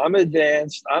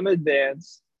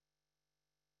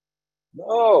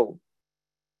 No.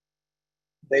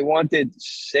 They wanted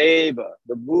seva,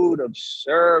 the mood of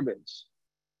service.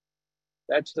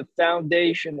 That's the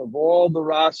foundation of all the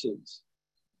rasas.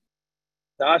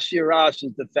 Dasya rasa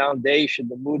is the foundation,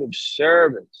 the mood of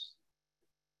service.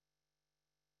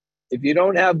 If you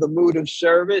don't have the mood of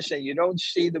service and you don't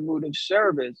see the mood of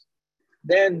service,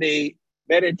 then the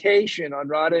meditation on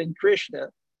Radha and Krishna,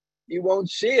 you won't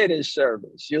see it as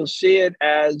service. You'll see it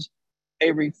as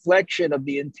a reflection of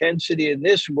the intensity in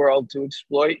this world to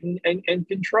exploit and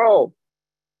control.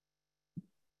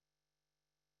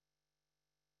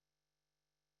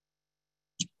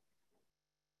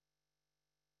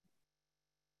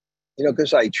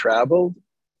 Because I traveled,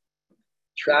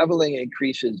 traveling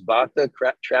increases vata,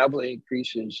 traveling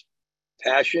increases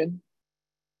passion.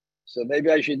 So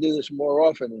maybe I should do this more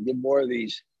often and give more of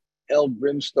these hell,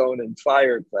 brimstone, and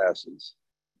fire classes.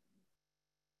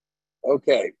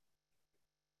 Okay.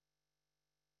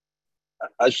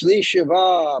 Asli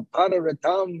Shiva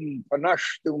Padaratam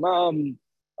Panashtumam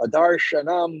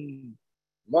Adarshanam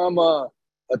Mama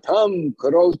Atam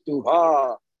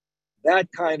Karotuha.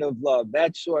 That kind of love,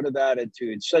 that sort of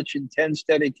attitude, such intense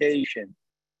dedication,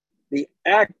 the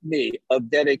acme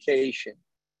of dedication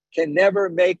can never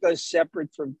make us separate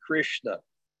from Krishna.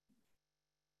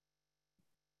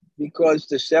 Because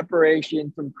the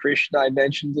separation from Krishna, I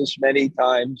mentioned this many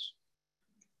times,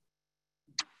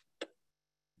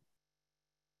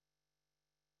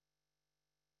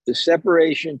 the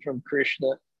separation from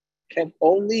Krishna can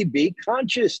only be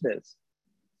consciousness.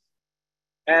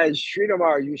 As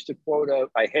Sridhar used to quote a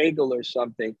Hegel or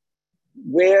something,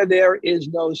 where there is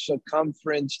no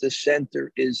circumference, the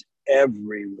center is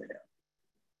everywhere.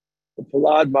 The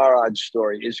Prahlad Maharaj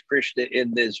story is Krishna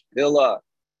in this pillar.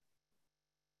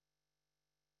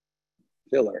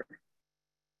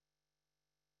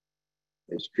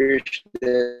 Is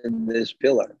Krishna in this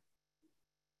pillar.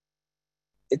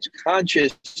 It's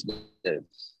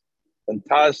consciousness.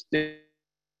 Fantastic.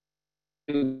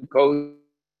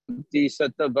 Koti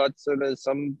Satavatsala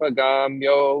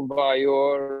Sampagamyo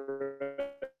Vayor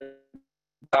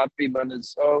Tapi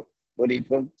Manaso. What do you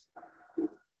put?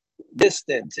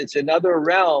 Distance. It's another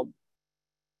realm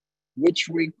which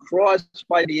we cross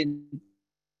by the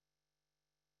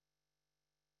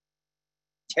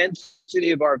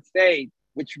intensity of our faith,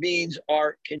 which means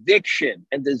our conviction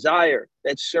and desire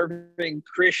that serving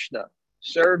Krishna,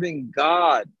 serving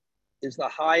God is the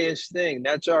highest thing.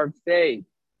 That's our faith.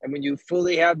 And when you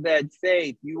fully have that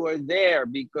faith, you are there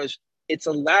because it's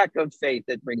a lack of faith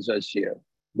that brings us here.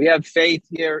 We have faith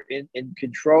here in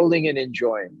controlling and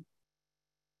enjoying.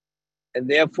 And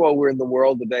therefore, we're in the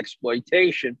world of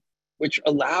exploitation, which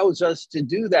allows us to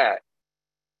do that.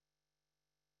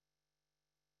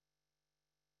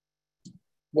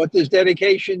 What does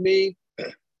dedication mean?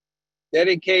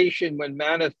 Dedication, when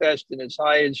manifest in its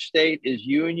highest state, is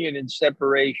union and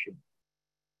separation.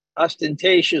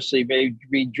 Ostentatiously may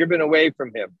be driven away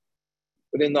from him,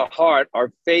 but in the heart,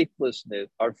 our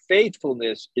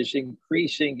faithfulness is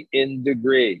increasing in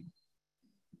degree.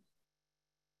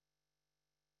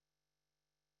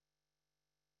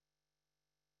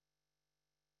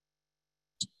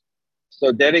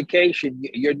 So dedication,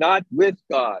 you're not with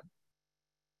God,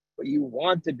 but you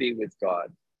want to be with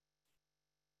God.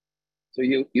 So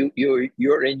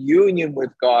you're in union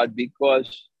with God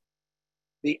because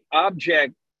the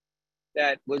object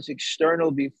that was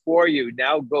external before you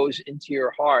now goes into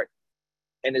your heart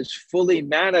and is fully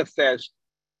manifest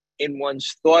in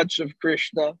one's thoughts of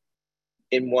Krishna,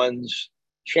 in one's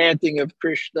chanting of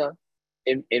Krishna,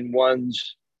 in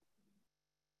one's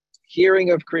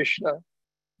hearing of Krishna.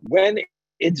 When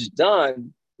it's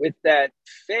done with that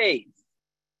faith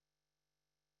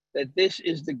that this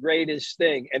is the greatest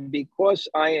thing, and because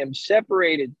I am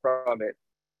separated from it,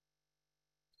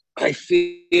 I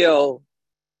feel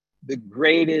the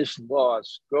greatest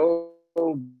loss.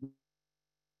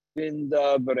 In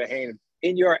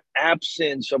your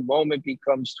absence, a moment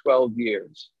becomes 12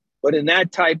 years. But in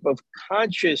that type of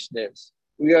consciousness,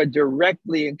 we are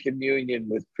directly in communion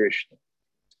with Krishna.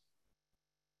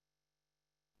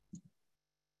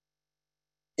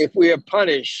 If we are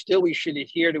punished, still we should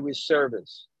adhere to his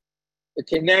service. The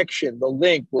connection, the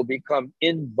link will become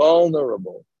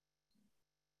invulnerable.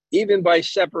 Even by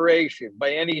separation,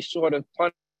 by any sort of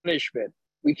punishment,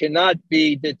 we cannot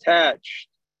be detached.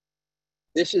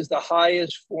 This is the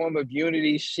highest form of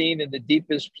unity seen in the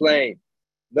deepest plane.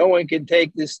 No one can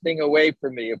take this thing away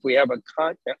from me if we have a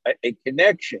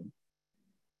connection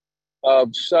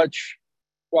of such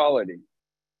quality.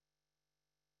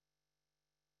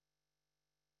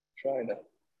 Trying to.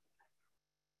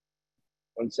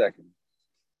 1 second.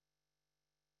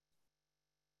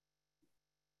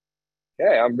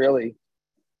 Okay,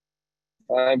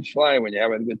 time's flying when you're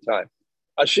having a good time.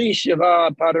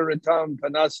 Ashishiva Padaratam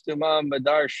Panastumam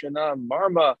Madarshanam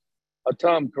Marma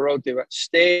Atam Karoti.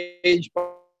 Stage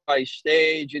by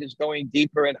stage, it is going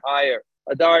deeper and higher.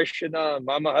 adarshana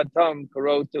mamahatam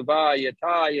karotava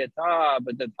yata yata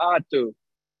badatatu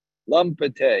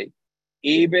lumpate.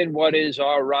 Even what is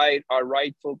our right, our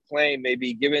rightful claim may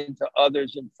be given to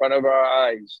others in front of our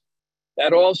eyes.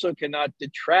 That also cannot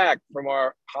detract from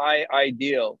our high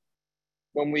ideal.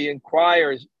 When we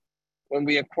acquire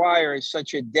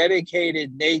such a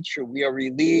dedicated nature, we are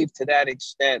relieved to that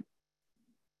extent.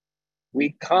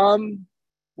 We come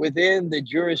within the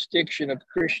jurisdiction of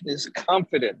Krishna's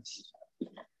confidence.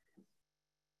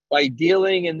 By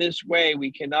dealing in this way,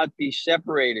 we cannot be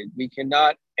separated. We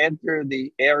cannot enter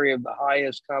the area of the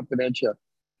highest confidential.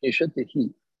 You shut the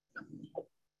heat.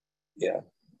 Yeah,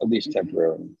 at least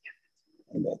temporarily.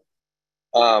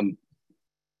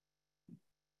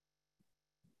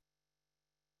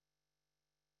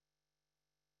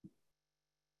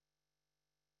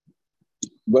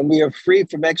 When we are free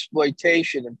from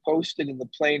exploitation and posted in the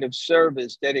plane of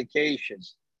service, dedication,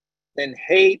 then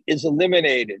hate is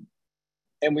eliminated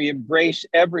and we embrace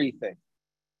everything.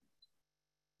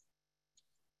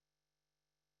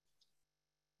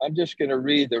 I'm just going to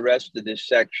read the rest of this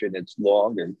section. It's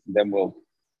long, and then we'll.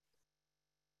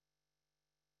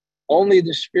 Only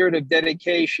the spirit of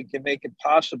dedication can make it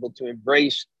possible to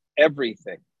embrace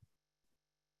everything.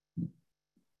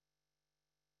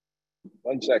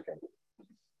 1 second.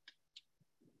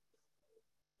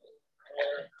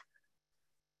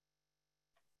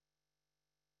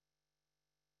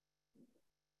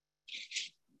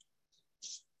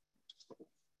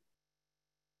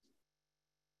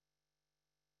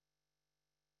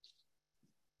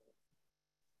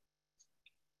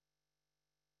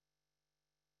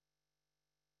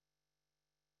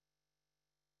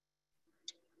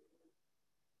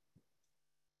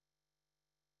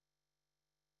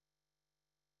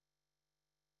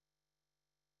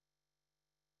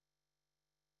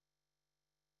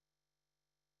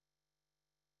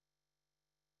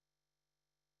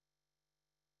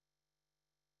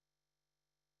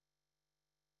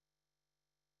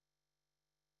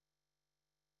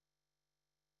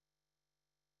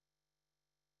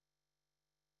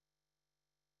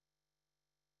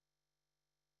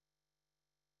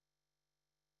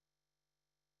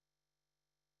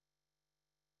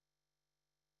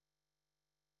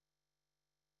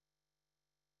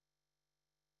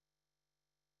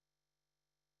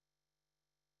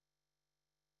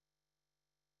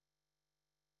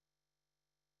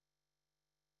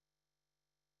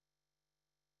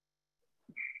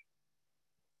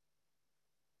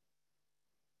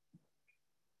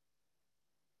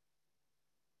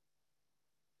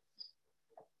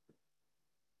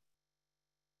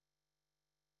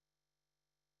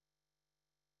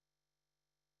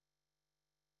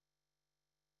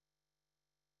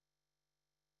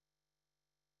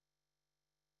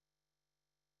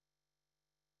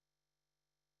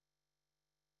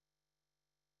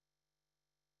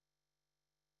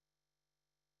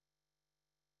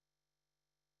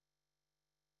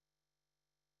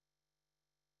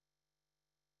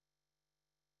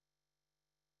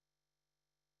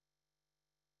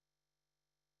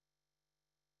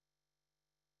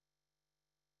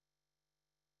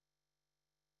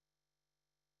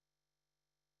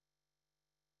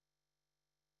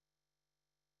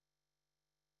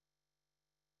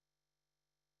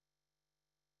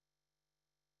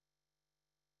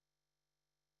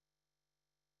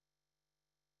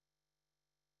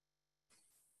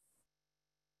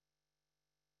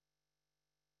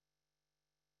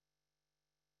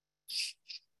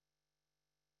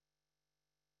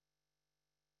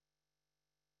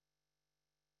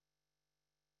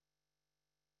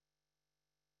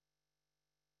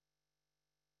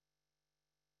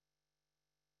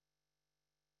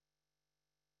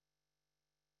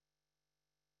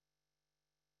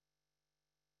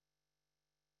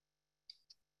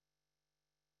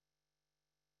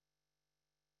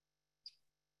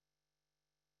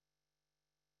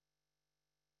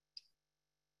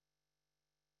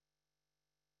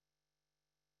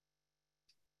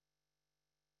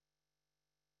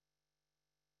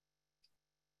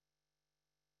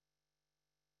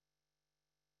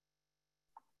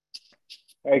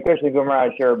 Hare Krishna,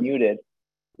 Gumaraj, you're muted.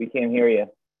 We can't hear you.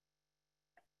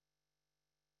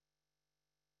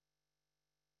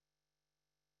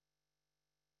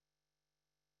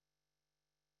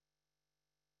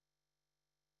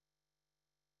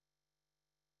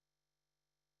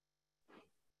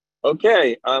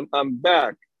 Okay, I'm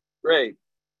back. Great.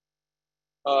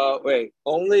 Wait,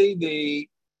 only the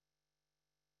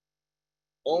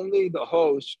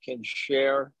host can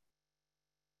share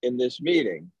in this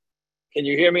meeting. Can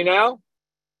you hear me now?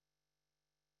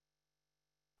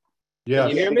 Yes. Can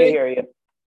you hear We me? can hear you.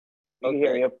 We Okay.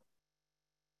 can hear you.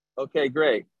 Okay,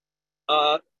 great.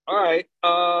 All right.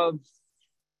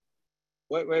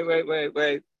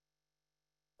 Wait.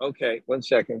 Okay, 1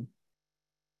 second.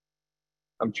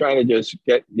 I'm trying to just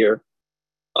get here.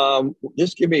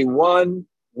 Just give me one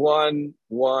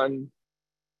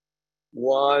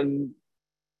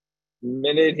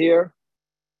minute here.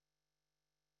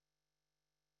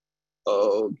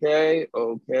 Okay.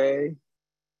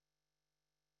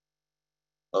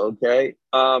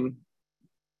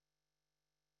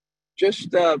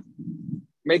 Just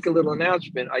make a little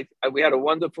announcement. We had a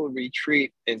wonderful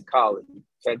retreat in college.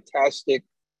 Fantastic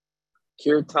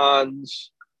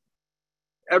kirtans.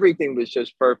 Everything was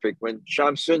just perfect. When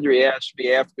Sham Sundari asked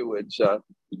me afterwards, "Do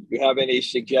you have any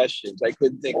suggestions?" I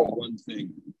couldn't think of one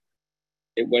thing.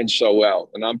 It went so well,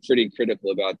 and I'm pretty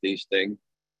critical about these things.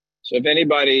 So if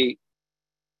anybody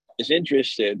is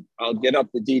interested, I'll get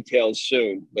up the details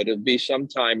soon, but it'll be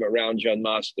sometime around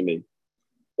Janmashtami.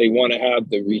 They want to have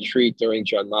the retreat during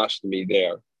Janmashtami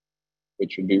there,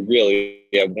 which would be really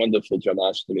a wonderful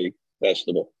Janmashtami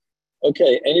festival.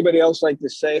 Okay, anybody else like to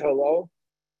say hello?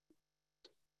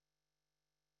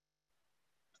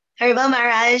 Haribol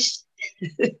Maharaj.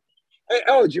 Hey,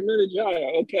 oh, Jamuna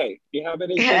Jaya. Okay, you have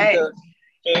anything to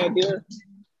add here?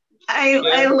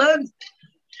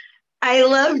 I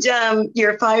loved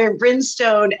your fire and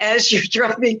brimstone as you're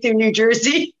driving through New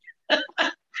Jersey. I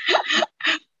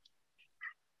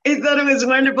thought it was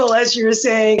wonderful as you were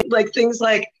saying, like things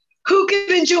like, who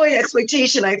can enjoy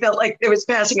exploitation? I felt like there was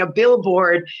passing a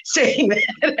billboard saying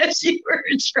that as you were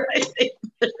driving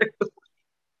through.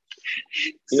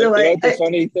 So you know what the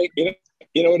funny thing, you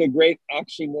know what a great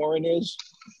oxymoron is?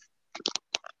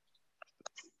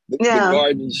 The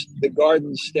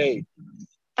Garden State.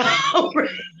 Oh, right.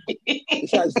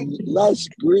 This has less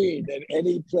green than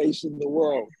any place in the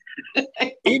world.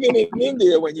 Even in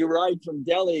India, when you ride from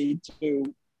Delhi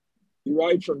to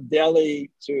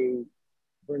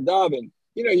Vrindavan,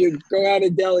 you go out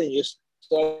of Delhi and you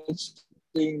start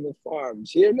seeing the farms.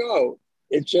 Here, no,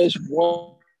 it's just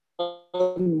one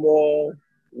mall,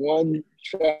 one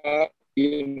shop,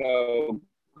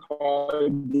 car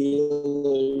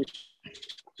dealership,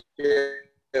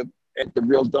 at the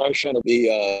real darshan of the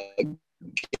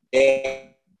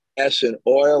gas and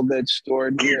oil that's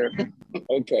stored here.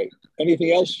 Okay.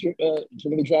 Anything else,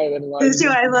 Jamuna Jaya? So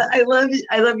I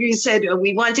love you said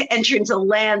we want to enter into the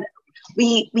land.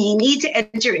 We need to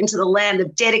enter into the land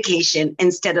of dedication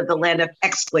instead of the land of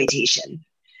exploitation.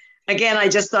 Again, I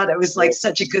just thought it was like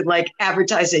such a good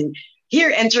advertising.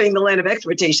 Here, entering the land of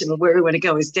exploitation, where we want to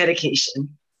go is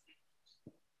dedication.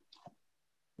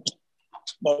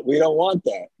 But we don't want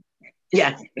that.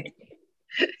 Yeah.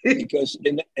 Because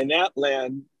in that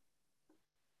land,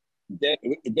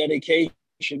 dedication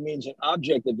means an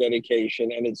object of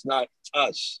dedication, and it's not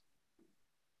us.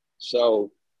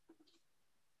 So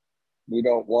we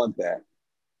don't want that.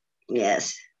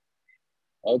 Yes.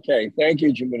 Okay. Thank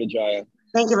you, Jamuna Jaya.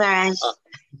 Thank you, Maharaj.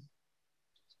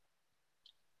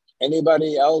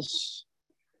 Anybody else?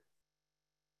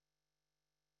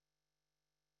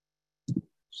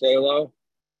 Say hello.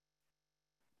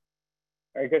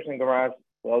 Hare Krishna, Maharaj.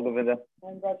 Well, Govinda.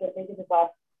 Thank you,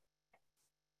 class.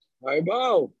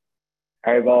 Haribol.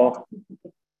 Haribol.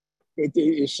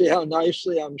 You see how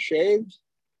nicely I'm shaved?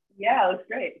 Yeah, it looks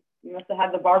great. You must have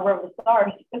had the barber of the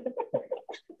stars.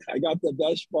 I got the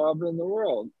best barber in the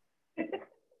world.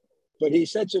 But he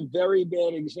sets a very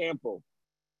bad example.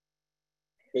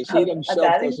 Because he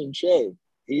himself doesn't shave.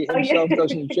 He himself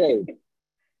doesn't shave.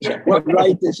 So what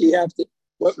right does he have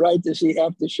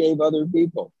to shave other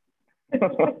people?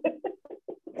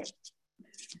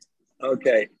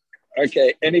 Okay.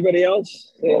 Anybody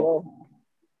else? Say hello.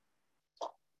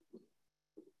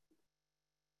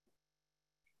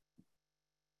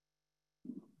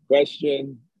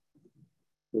 Question,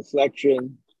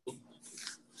 reflection.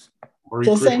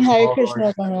 Just saying Hare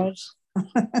Krishna, Maharaj.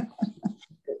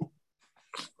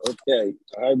 Okay,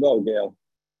 I go, Gail.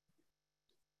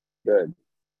 Good.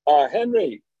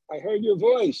 Henry, I heard your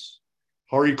voice.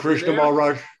 Hare Krishna,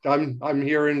 Maharaj. I'm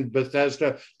here in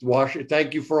Bethesda, Washington.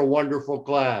 Thank you for a wonderful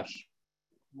class.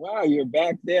 Wow, you're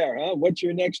back there, huh? What's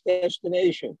your next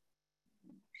destination?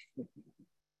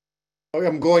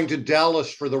 I'm going to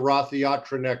Dallas for the Rath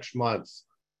Yatra next month.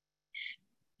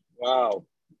 Wow,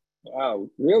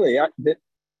 really?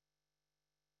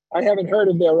 I haven't heard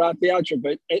of their Rath Yatra,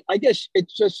 but I guess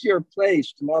it's just your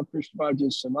place. Tamal Krishna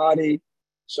Maharaj's Samadhi,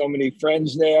 so many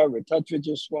friends there,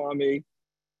 Ratatvija Swami.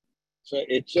 So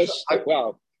it's just,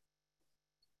 wow.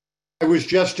 I was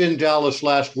just in Dallas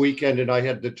last weekend, and I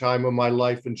had the time of my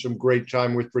life and some great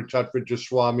time with Pratatvija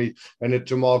Swami and at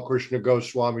Tamal Krishna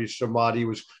Goswami's Samadhi. It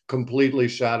was completely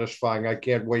satisfying. I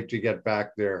can't wait to get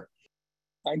back there.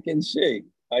 I can see.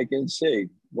 I can see.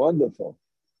 Wonderful.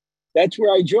 That's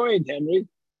where I joined, Henry.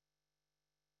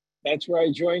 That's where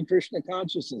I joined Krishna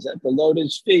consciousness, at the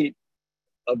lotus feet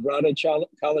of Radha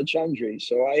Kalachandri.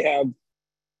 So I have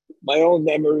my own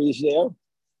memories there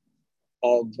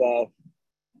of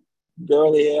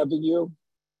Gurley Avenue.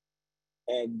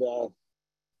 And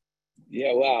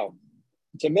yeah, wow.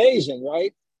 It's amazing,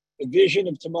 right? The vision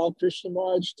of Tamal Krishna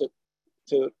Maharaj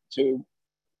to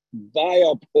buy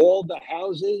up all the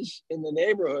houses in the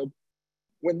neighborhood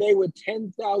when they were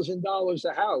 $10,000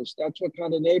 a house. That's what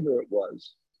kind of neighbor it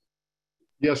was.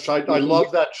 Yes, I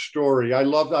love that story.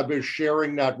 I've been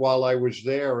sharing that while I was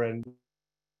there. And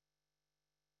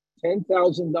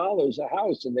 $10,000 a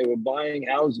house, and they were buying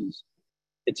houses.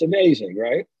 It's amazing,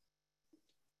 right?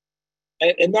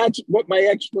 And that's what my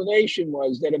explanation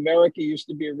was, that America used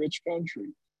to be a rich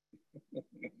country.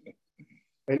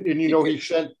 And you know, he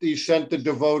sent the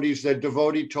devotees. The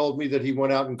devotee told me that he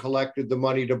went out and collected the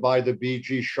money to buy the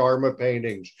B.G. Sharma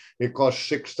paintings. It cost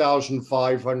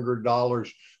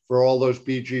 $6,500 for all those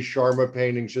B.G. Sharma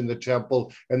paintings in the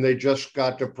temple, and they just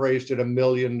got appraised at $1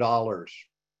 million.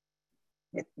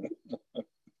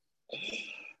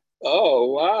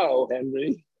 Oh, wow,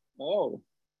 Henry. Oh,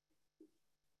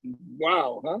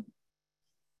 wow, huh?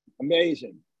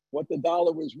 Amazing. What the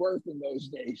dollar was worth in those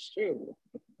days, too.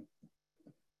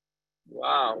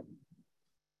 Wow.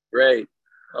 Great.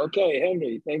 Okay,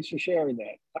 Henry, thanks for sharing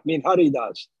that. I mean,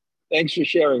 Haridas, thanks for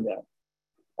sharing that.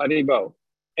 Haribo.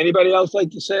 Anybody else like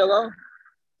to say hello?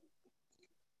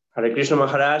 Hare Krishna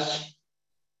Maharaj.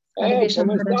 Hey,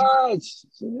 ¿cómo estás,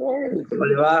 señor? ¿Cómo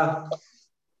le va?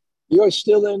 You're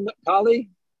still in Pali?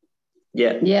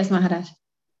 Yeah. Yes, Maharaj.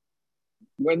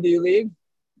 When do you leave?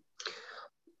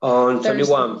 On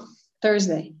 21.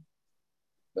 Thursday.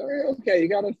 Okay, you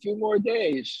got a few more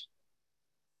days.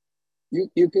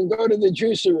 You can go to the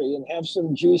juicery and have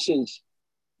some juices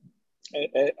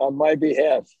on my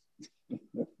behalf.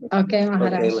 Okay,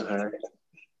 Maharaj. Okay, Maharaj.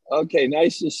 Okay,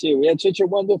 nice to see you. We had such a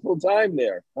wonderful time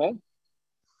there, huh?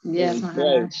 Yes,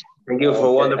 Maharaj. Thank you for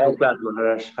a wonderful class,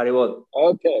 Maharaj. Haribol.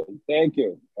 Okay, thank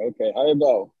you. Okay,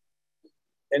 Haribo.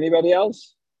 Anybody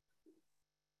else?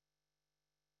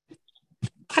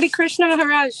 Hare Krishna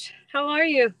Maharaj, how are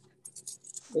you?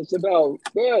 It's about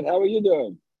good. How are you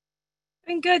doing?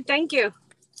 I'm good, thank you.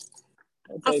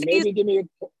 Okay, maybe give me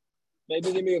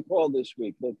a call this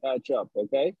week. We'll catch up,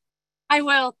 okay? I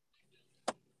will.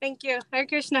 Thank you. Hare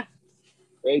Krishna.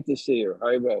 Great to see you.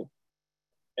 Haribo.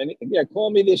 And yeah, call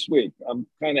me this week. I'm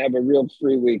kind of have a real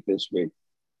free week this week.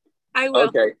 I will.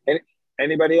 Okay.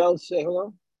 Anybody else say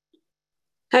hello?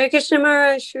 Hare Krishna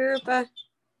Maharaj, Shri Rupa.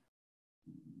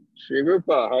 Shri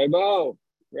Rupa, Haribo.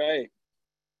 Right.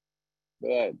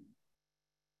 Good.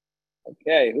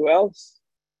 Okay, who else?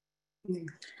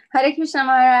 Hare Krishna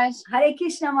Maharaj. Hare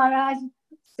Krishna Maharaj.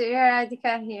 Surya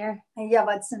Radhika here. Yeah,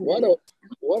 what's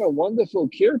what a wonderful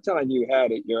kirtan you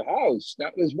had at your house.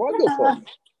 That was wonderful.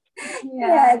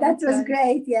 Yeah, that was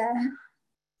great. Yeah.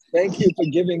 Thank you for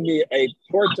giving me a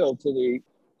portal to the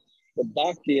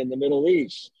bhakti in the Middle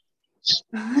East.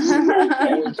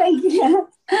 Thank you.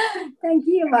 Thank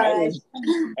you, Maharaj.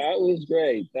 That was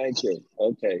great. Thank you.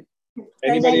 Okay.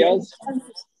 Anybody else?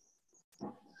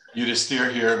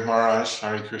 Yudhisthira here, Maharaj.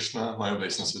 Hare Krishna, my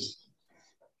obeisances.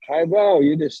 Hi, Bo.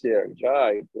 Yudhisthira.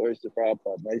 Jai. Glories to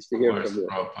Prabhupada. Nice to hear from you.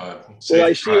 Will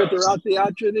I see you at the Rath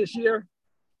Yatra this year?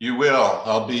 You will.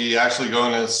 I'll be actually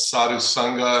going to Sadhu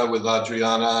Sangha with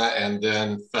Adriana and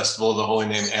then Festival of the Holy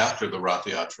Name after the Rath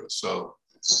Yatra. So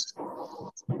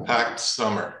packed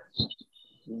summer.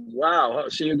 Wow.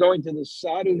 So you're going to the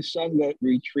Sadhu Sangha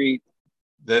retreat.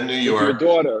 Then New York. With your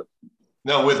daughter.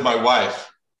 No, with my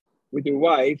wife. With your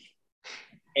wife.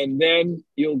 And then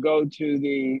you'll go to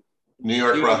the New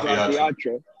York Rath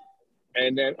Yatra.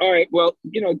 And then, all right, well,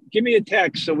 give me a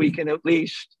text so we can at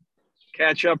least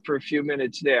catch up for a few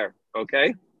minutes there,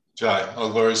 okay? Jai, all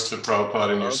glories to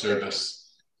Prabhupada in your service.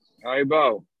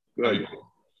 Haribo. Good.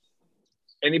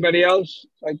 Anybody else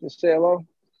like to say hello?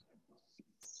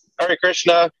 Hare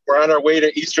Krishna. We're on our way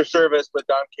to Easter service with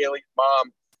Don Cayley's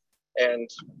mom, and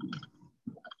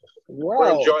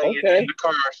we're enjoying it in the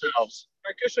car ourselves.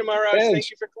 Hare Krishna Maharaj, thank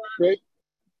you for class. Great.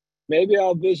 Maybe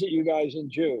I'll visit you guys in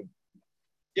June.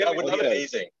 Yeah, it would be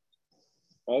amazing.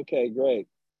 Okay, great.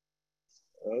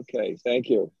 Okay, thank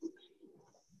you.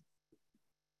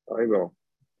 I will.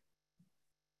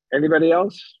 Anybody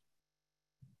else?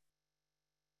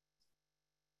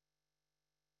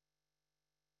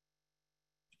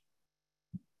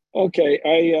 Okay,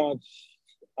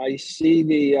 I see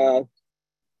the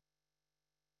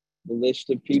list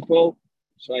of people,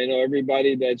 so I know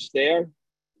everybody that's there.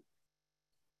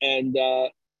 And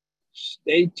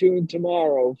stay tuned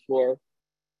tomorrow for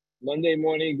Monday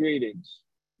morning greetings.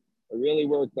 I really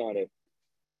worked on it.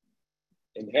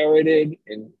 Inherent,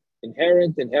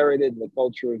 inherited in the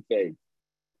culture of faith.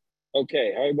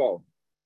 Okay, Haribo.